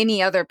unlike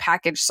any other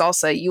packaged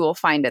salsa you will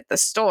find at the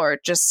store,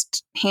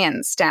 just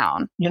hands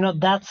down.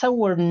 That's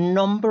our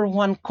number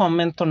one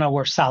comment on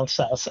our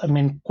salsas. I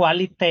mean,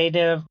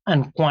 qualitative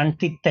and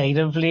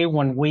quantitatively,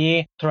 when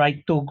we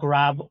try to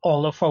grab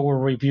all of our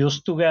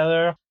reviews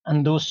together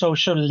and do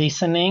social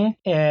listening,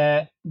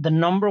 the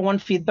number one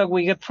feedback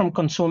we get from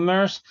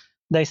consumers,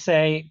 they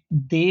say,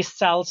 this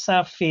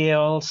salsa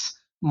feels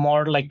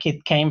more like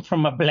it came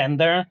from a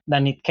blender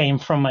than it came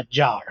from a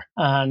jar.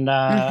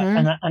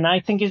 Mm-hmm. And I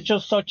think it's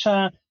just such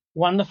a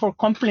wonderful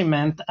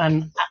compliment.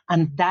 And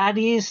that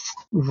is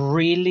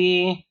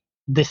really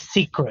the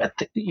secret.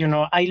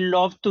 I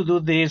love to do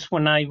this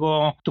when I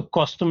go to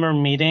customer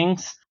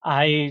meetings.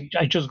 I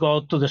just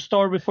go to the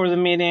store before the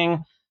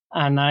meeting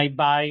and I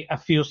buy a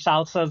few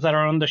salsas that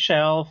are on the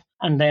shelf.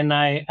 And then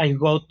I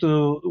go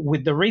to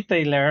with the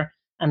retailer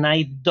and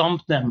I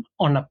dump them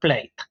on a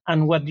plate.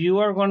 And what you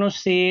are going to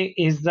see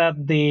is that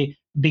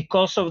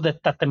because of the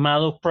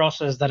tatemado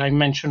process that I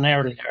mentioned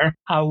earlier,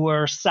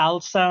 our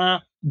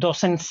salsa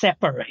doesn't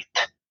separate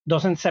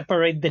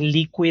the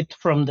liquid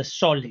from the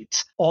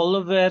solids. All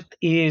of it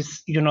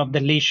is,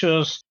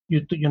 delicious,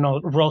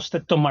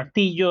 roasted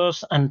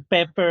tomatillos and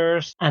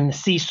peppers and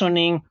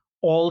seasoning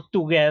all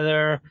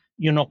together,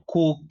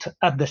 cooked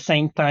at the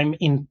same time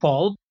in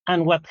pulp.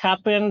 And what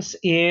happens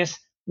is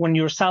when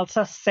your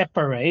salsa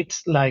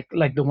separates, like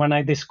the one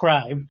I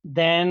described,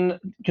 then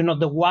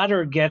the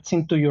water gets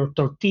into your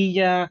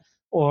tortilla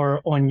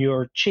or on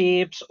your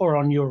chips or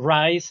on your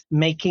rice,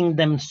 making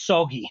them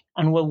soggy.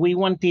 And what we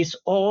want is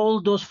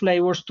all those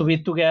flavors to be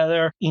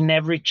together in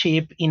every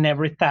chip, in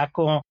every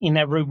taco, in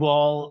every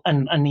bowl,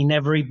 and in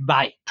every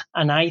bite.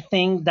 And I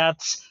think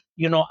that's,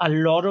 a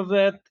lot of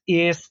it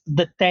is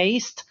the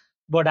taste,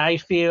 but I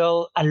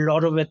feel a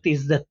lot of it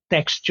is the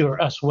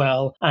texture as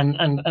well,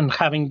 and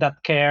having that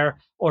care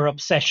or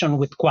obsession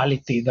with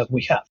quality that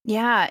we have.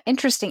 Yeah,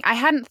 interesting. I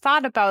hadn't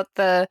thought about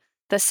the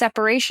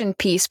separation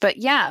piece, but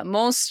yeah,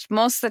 most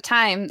of the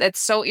time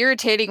it's so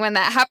irritating when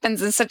that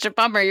happens. It's such a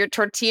bummer. Your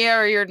tortilla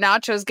or your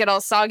nachos get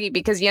all soggy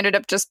because you ended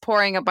up just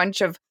pouring a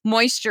bunch of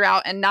moisture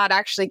out and not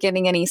actually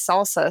getting any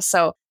salsa.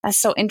 So that's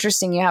so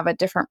interesting. You have a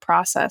different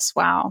process.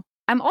 Wow.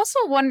 I'm also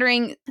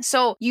wondering,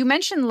 so you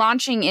mentioned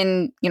launching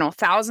in,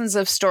 thousands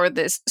of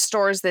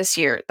stores this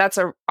year. That's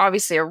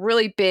obviously a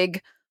really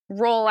big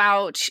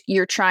rollout.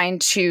 You're trying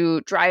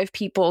to drive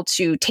people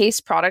to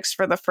taste products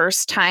for the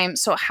first time.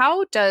 So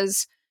how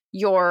does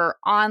your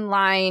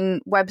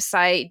online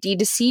website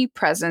D2C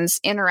presence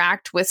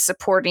interact with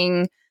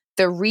supporting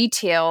the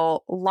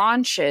retail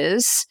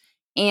launches?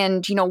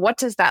 And, what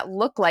does that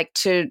look like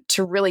to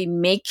really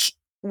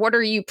what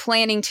are you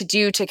planning to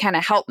do to kind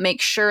of help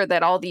make sure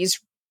that all these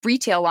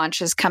retail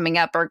launches coming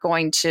up are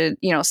going to,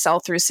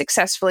 sell through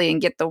successfully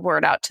and get the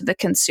word out to the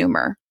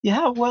consumer?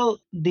 Yeah, well,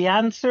 the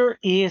answer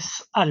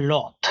is a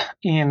lot.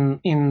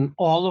 In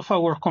all of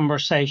our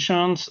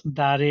conversations,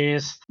 that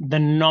is the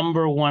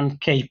number one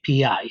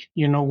KPI.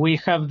 We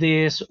have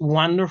these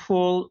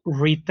wonderful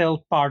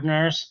retail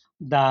partners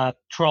that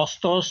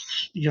trust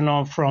us,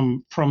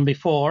 from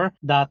before,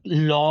 that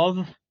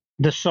love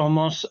the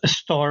SOMOS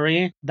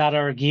story, that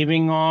are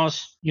giving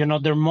us,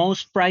 their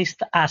most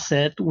prized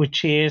asset,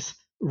 which is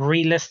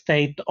real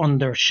estate on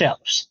their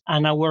shelves.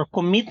 And our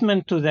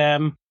commitment to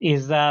them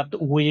is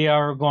that we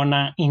are going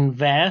to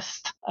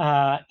invest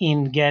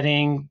in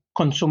getting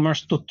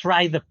consumers to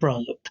try the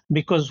product,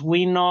 because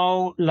we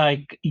know,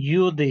 like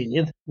you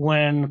did,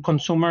 when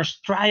consumers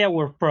try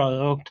our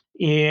product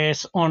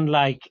is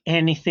unlike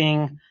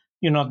anything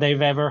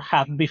they've ever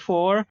had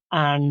before,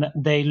 and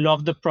they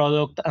love the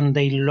product and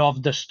they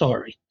love the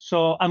story.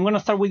 So I'm going to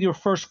start with your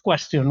first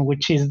question,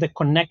 which is the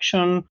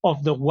connection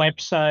of the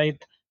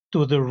website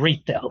to the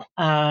retail.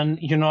 And,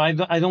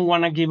 I don't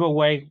want to give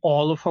away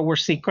all of our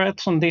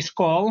secrets on this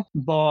call,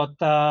 but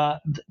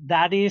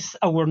that is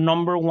our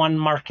number one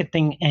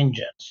marketing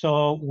engine.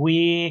 So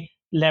we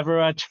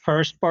leverage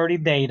first party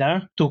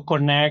data to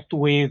connect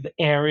with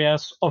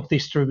areas of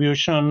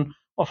distribution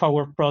of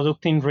our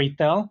product in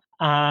retail.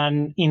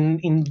 And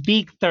in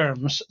big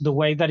terms, the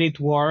way that it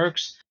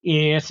works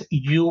is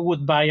you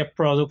would buy a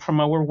product from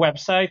our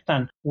website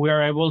and we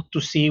are able to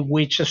see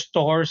which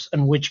stores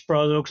and which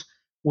products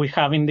we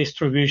have in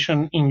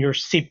distribution in your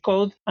zip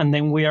code, and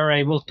then we are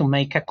able to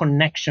make a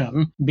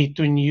connection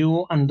between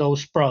you and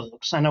those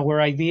products. And our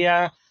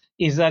idea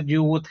is that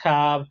you would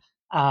have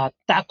a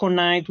taco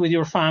night with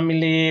your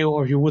family,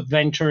 or you would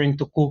venture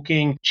into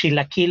cooking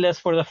chilaquiles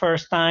for the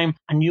first time,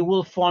 and you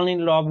will fall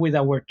in love with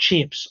our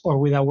chips or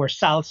with our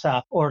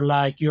salsa, or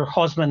like your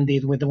husband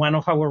did with one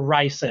of our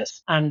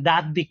rices, and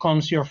that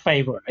becomes your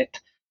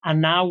favorite.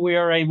 And now we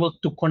are able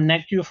to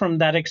connect you from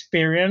that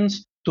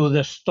experience to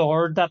the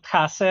store that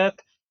has it,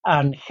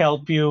 and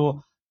help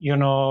you,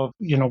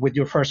 with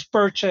your first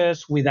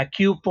purchase, with a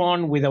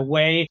coupon, with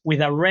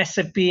a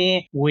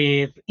recipe,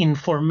 with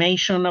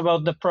information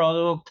about the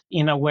product,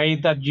 in a way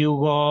that you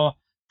go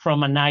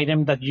from an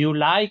item that you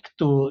like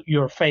to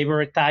your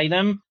favorite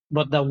item,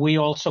 but that we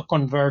also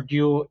convert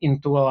you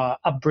into a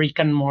brick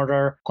and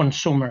mortar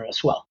consumer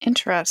as well.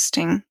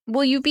 Interesting.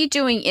 Will you be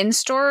doing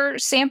in-store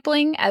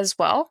sampling as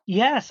well?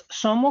 Yes,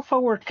 some of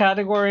our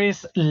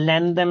categories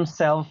lend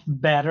themselves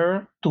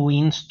better to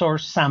in-store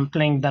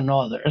sampling than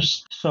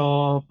others.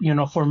 So,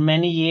 for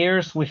many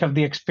years, we have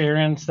the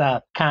experience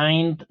that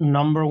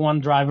number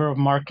one driver of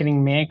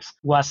marketing mix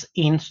was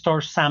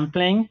in-store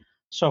sampling.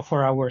 So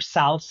for our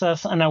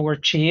salsas and our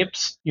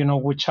chips,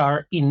 which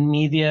are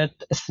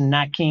immediate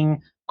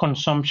snacking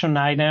consumption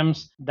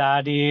items,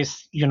 that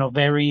is,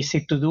 very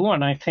easy to do.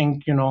 And I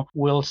think,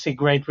 we'll see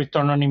great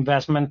return on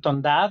investment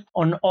on that.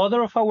 On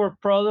other of our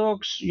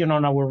products,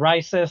 on our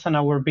rices and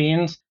our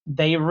beans,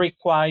 they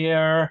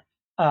require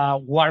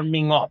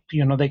warming up.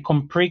 They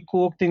come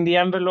pre-cooked in the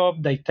envelope.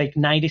 They take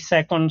 90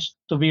 seconds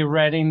to be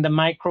ready in the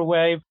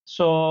microwave.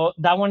 So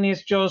that one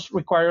is just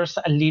requires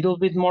a little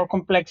bit more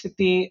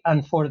complexity.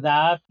 And for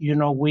that,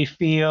 we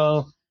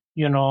feel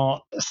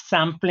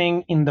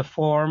sampling in the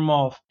form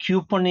of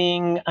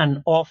couponing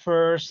and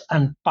offers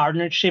and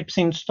partnerships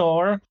in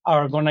store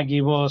are going to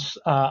give us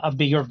a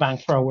bigger bang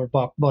for our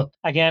buck. But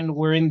again,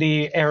 we're in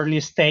the early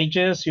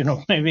stages,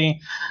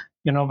 maybe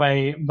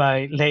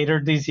by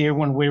later this year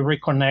when we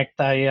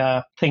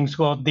reconnect, things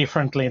go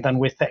differently than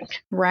we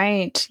think.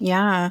 Right.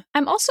 Yeah.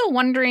 I'm also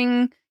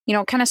wondering,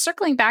 kind of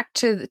circling back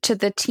to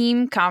the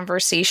team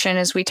conversation,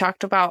 as we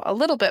talked about a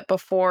little bit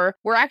before,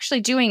 we're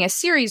actually doing a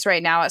series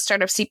right now at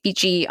Startup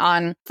CPG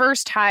on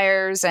first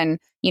hires and,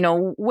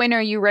 when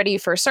are you ready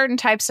for certain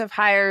types of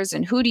hires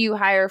and who do you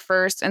hire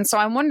first? And so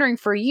I'm wondering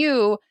for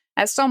you,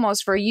 as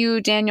SOMOS, for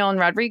you, Daniel and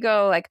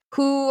Rodrigo, like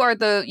who are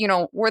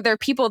were there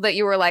people that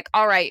you were like,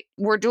 all right,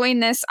 we're doing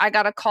this, I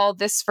got to call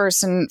this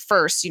person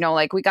first,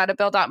 like we got to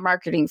build out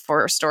marketing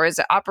first, or is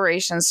it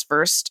operations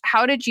first?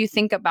 How did you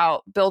think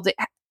about building?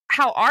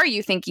 How are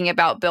you thinking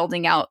about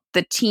building out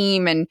the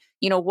team, and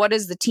what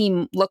does the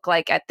team look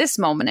like at this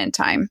moment in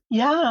time?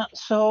 Yeah,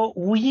 so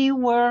we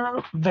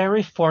were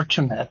very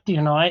fortunate.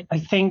 I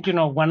think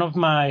one of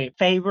my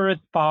favorite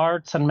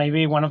parts and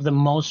maybe one of the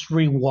most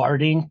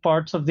rewarding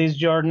parts of this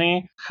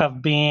journey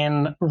have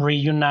been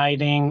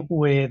reuniting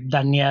with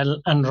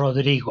Daniel and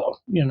Rodrigo.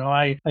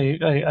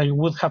 I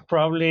would have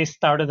probably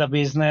started a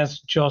business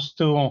just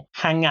to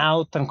hang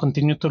out and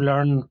continue to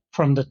learn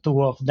from the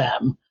two of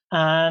them.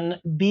 And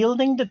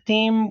building the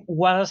team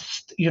was,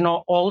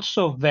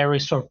 also very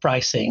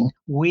surprising.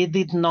 We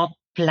did not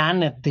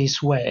plan it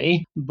this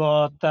way,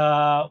 but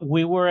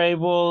we were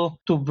able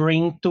to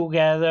bring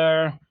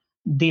together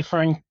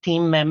different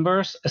team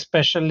members,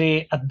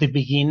 especially at the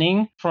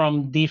beginning,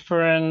 from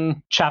different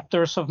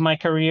chapters of my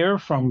career,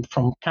 from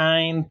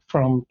Kind,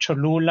 from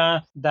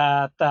Cholula,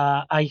 that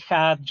I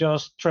had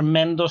just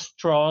tremendous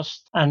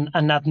trust and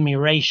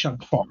admiration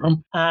for.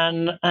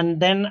 And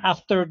then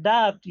after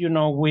that,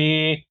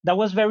 that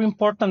was very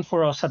important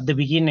for us at the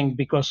beginning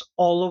because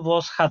all of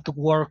us had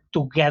worked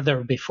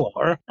together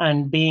before,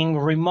 and being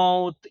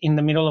remote in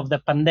the middle of the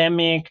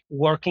pandemic,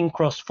 working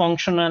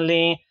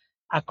cross-functionally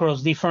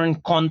across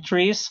different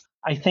countries.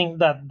 I think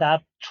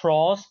that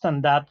trust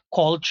and that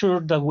culture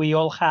that we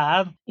all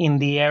had in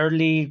the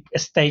early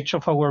stage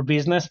of our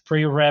business,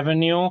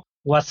 pre-revenue,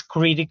 was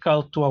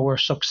critical to our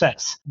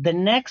success. The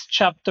next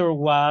chapter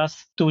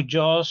was to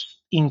just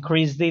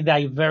increase the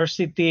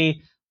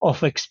diversity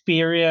of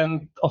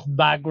experience, of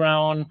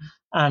background,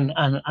 and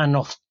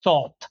of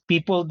thought.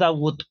 People that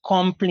would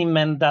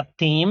complement that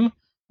team,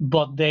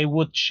 but they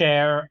would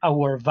share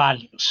our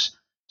values.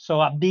 So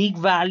a big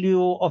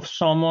value of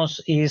SOMOS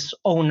is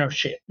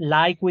ownership.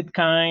 Like with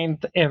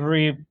Kind,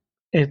 every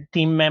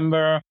team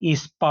member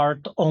is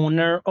part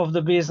owner of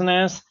the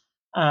business.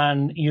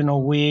 And,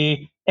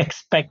 we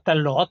expect a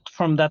lot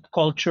from that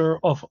culture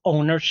of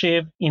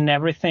ownership in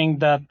everything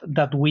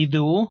that we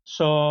do.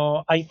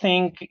 So I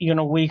think,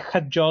 we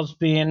had just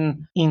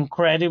been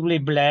incredibly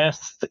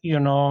blessed,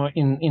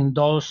 in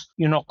those,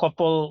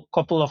 couple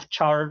of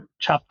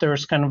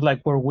chapters, kind of like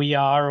where we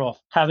are, of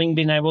having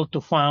been able to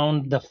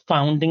found the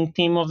founding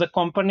team of the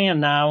company,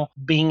 and now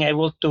being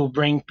able to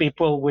bring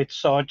people with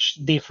such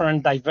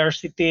different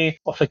diversity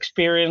of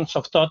experience,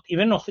 of thought,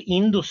 even of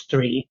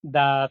industry,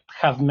 that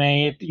have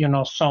made,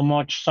 so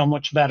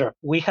much better.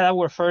 We had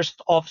our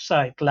first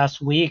offsite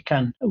last week,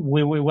 and it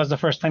was the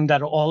first time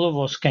that all of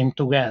us came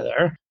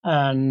together.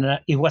 And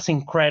it was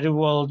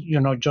incredible,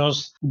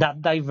 just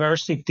that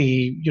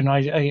diversity.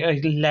 I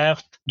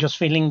left just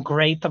feeling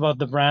great about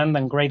the brand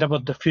and great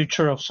about the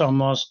future of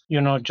SOMOS,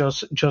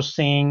 just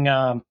seeing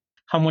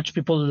how much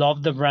people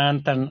love the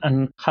brand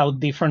and how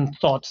different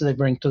thoughts they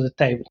bring to the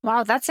table.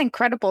 Wow, that's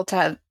incredible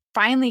to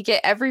finally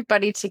get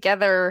everybody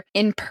together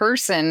in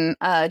person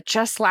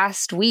just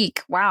last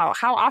week. Wow.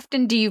 How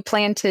often do you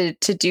plan to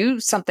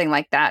do something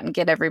like that and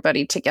get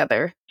everybody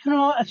together?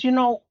 As you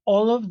know,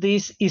 all of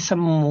this is a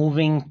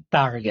moving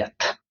target,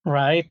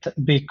 right?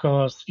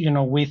 Because,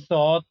 we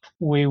thought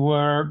we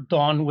were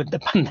done with the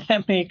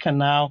pandemic, and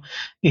now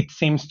it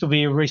seems to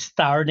be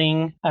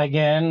restarting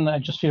again. I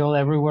just feel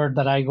everywhere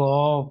that I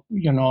go,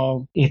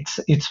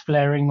 it's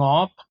flaring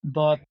up.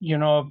 But,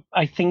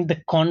 I think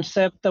the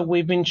concept that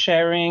we've been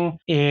sharing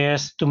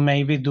is to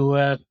maybe do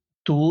it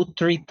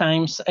 2-3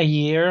 times a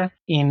year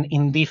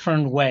in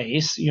different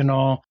ways.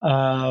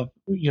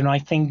 I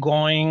think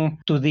going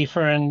to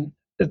different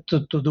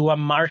to do a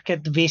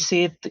market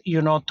visit,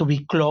 to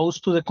be close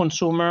to the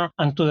consumer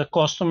and to the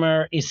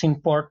customer is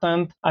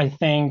important. I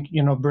think,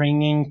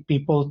 bringing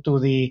people to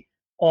the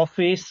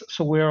office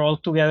so we're all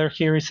together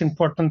here is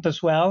important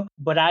as well.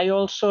 But I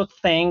also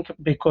think,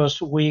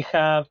 because we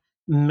have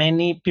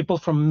many people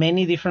from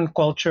many different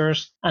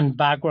cultures and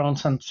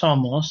backgrounds and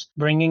SOMOS,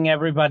 bringing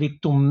everybody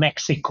to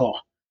Mexico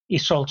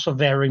is also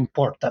very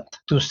important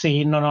to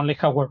see not only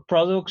how our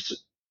products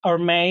are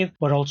made,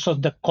 but also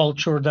the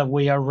culture that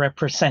we are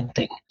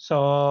representing.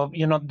 So,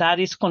 that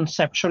is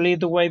conceptually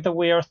the way that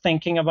we are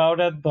thinking about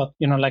it. But,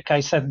 like I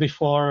said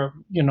before,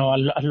 a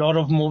lot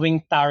of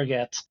moving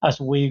targets as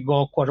we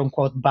go, quote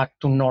unquote, back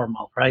to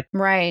normal, right?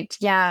 Right.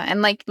 Yeah.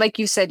 And like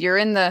you said, you're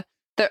in the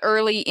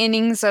early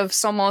innings of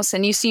SOMOS,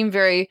 and you seem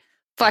very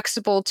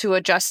flexible to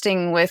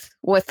adjusting with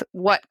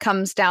what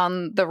comes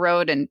down the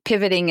road and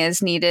pivoting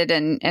as needed,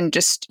 and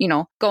just,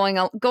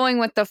 going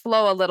with the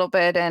flow a little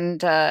bit.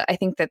 And I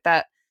think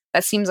that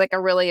seems like a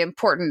really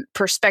important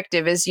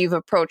perspective as you've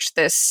approached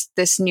this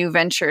new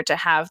venture, to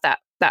have that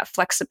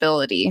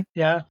flexibility.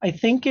 Yeah, I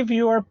think if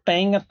you are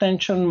paying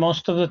attention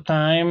most of the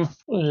time,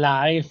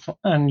 life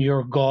and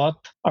your gut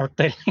are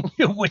telling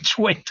you which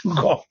way to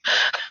go.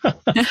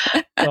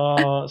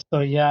 So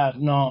yeah,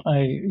 no,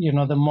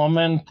 the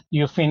moment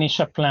you finish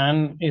a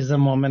plan is the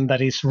moment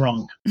that is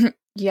wrong.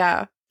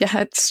 Yeah,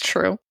 it's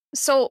true.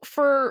 So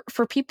for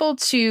people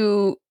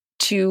to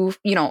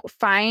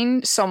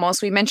find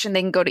SOMOS, we mentioned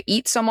they can go to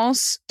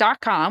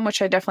eatsomos.com,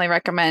 which I definitely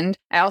recommend.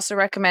 I also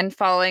recommend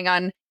following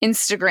on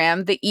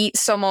Instagram. The Eat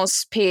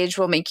SOMOS page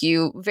will make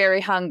you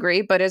very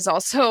hungry, but is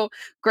also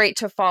great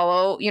to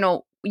follow.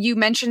 You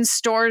mentioned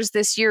stores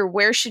this year.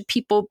 Where should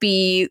people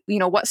be?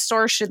 What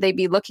stores should they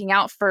be looking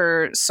out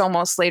for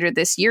SOMOS later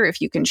this year,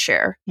 if you can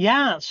share?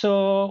 Yeah,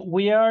 so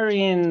we are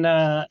in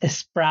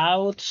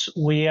Sprouts,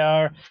 we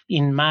are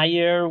in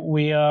Meijer,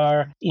 we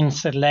are in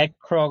select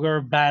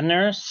Kroger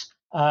banners.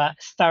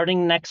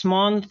 Starting next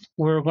month,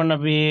 we're going to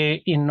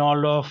be in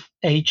all of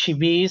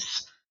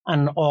HEBs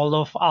and all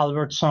of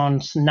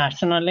Albertsons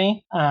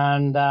nationally.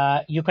 And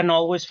you can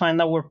always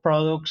find our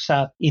products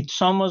at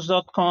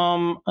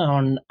eatsomos.com,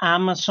 on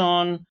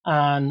Amazon,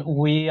 and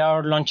we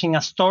are launching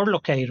a store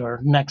locator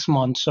next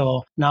month.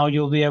 So now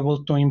you'll be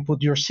able to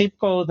input your zip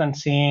code and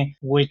see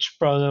which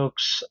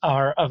products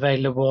are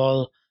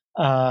available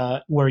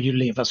where you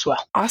live as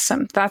well.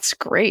 Awesome. That's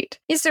great.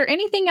 Is there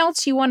anything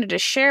else you wanted to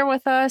share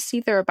with us,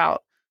 either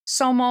about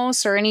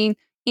SOMOS or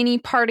any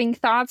parting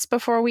thoughts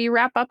before we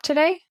wrap up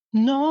today?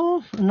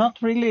 No, not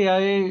really.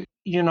 I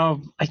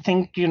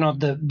think,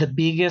 the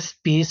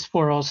biggest piece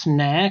for us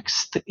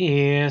next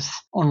is,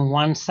 on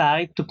one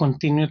side, to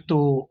continue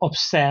to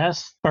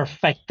obsess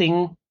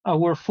perfecting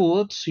our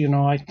foods.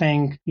 I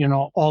think,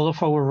 all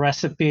of our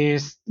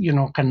recipes,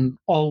 can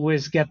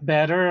always get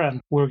better,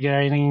 and we're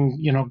getting,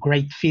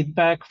 great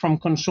feedback from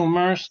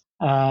consumers.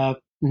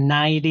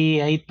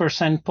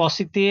 98%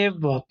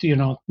 positive, but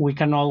we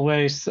can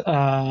always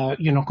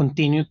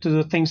continue to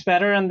do things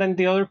better. And then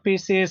the other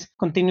piece is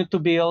continue to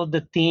build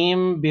the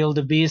team, build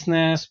the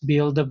business,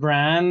 build the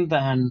brand,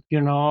 and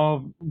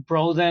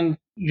broaden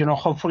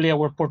hopefully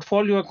our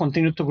portfolio,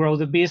 continue to grow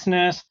the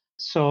business.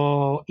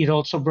 So it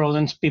also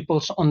broadens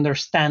people's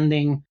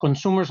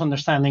consumers'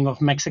 understanding of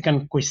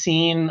Mexican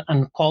cuisine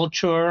and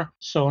culture.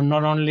 So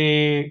not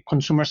only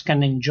consumers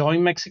can enjoy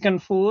Mexican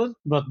food,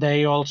 but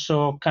they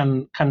also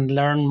can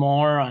learn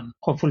more. And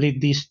hopefully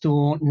these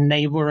two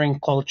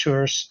neighboring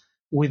cultures,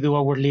 we do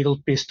our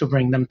little piece to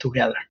bring them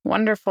together.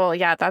 Wonderful.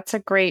 Yeah, that's a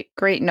great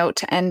note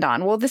to end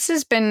on. Well, this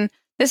has been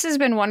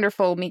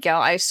wonderful,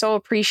 Miguel. I so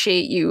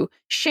appreciate you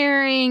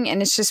sharing,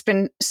 and it's just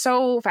been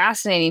so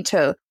fascinating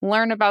to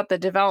learn about the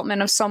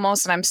development of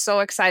SOMOS, and I'm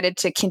so excited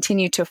to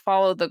continue to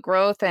follow the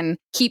growth and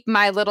keep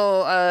my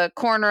little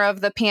corner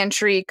of the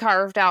pantry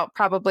carved out,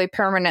 probably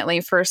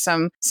permanently, for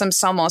some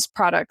SOMOS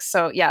products.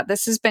 So yeah,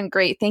 this has been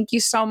great. Thank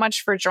you so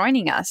much for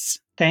joining us.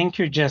 Thank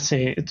you,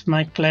 Jesse. It's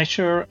my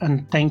pleasure,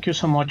 and thank you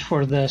so much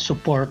for the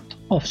support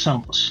of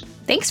SOMOS.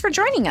 Thanks for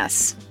joining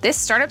us. This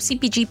Startup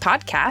CPG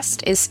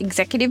podcast is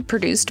executive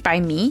produced by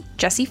me,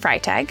 Jesse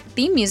Freitag.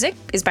 Theme music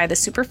is by the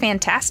Super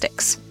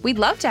Fantastics. We'd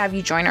love to have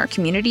you join our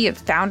community of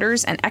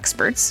founders and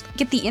experts.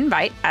 Get the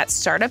invite at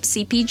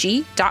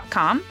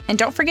startupcpg.com. And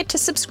don't forget to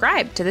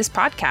subscribe to this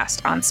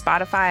podcast on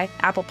Spotify,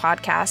 Apple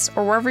Podcasts,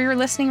 or wherever you're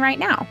listening right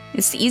now.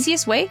 It's the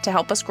easiest way to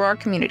help us grow our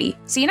community.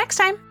 See you next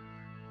time.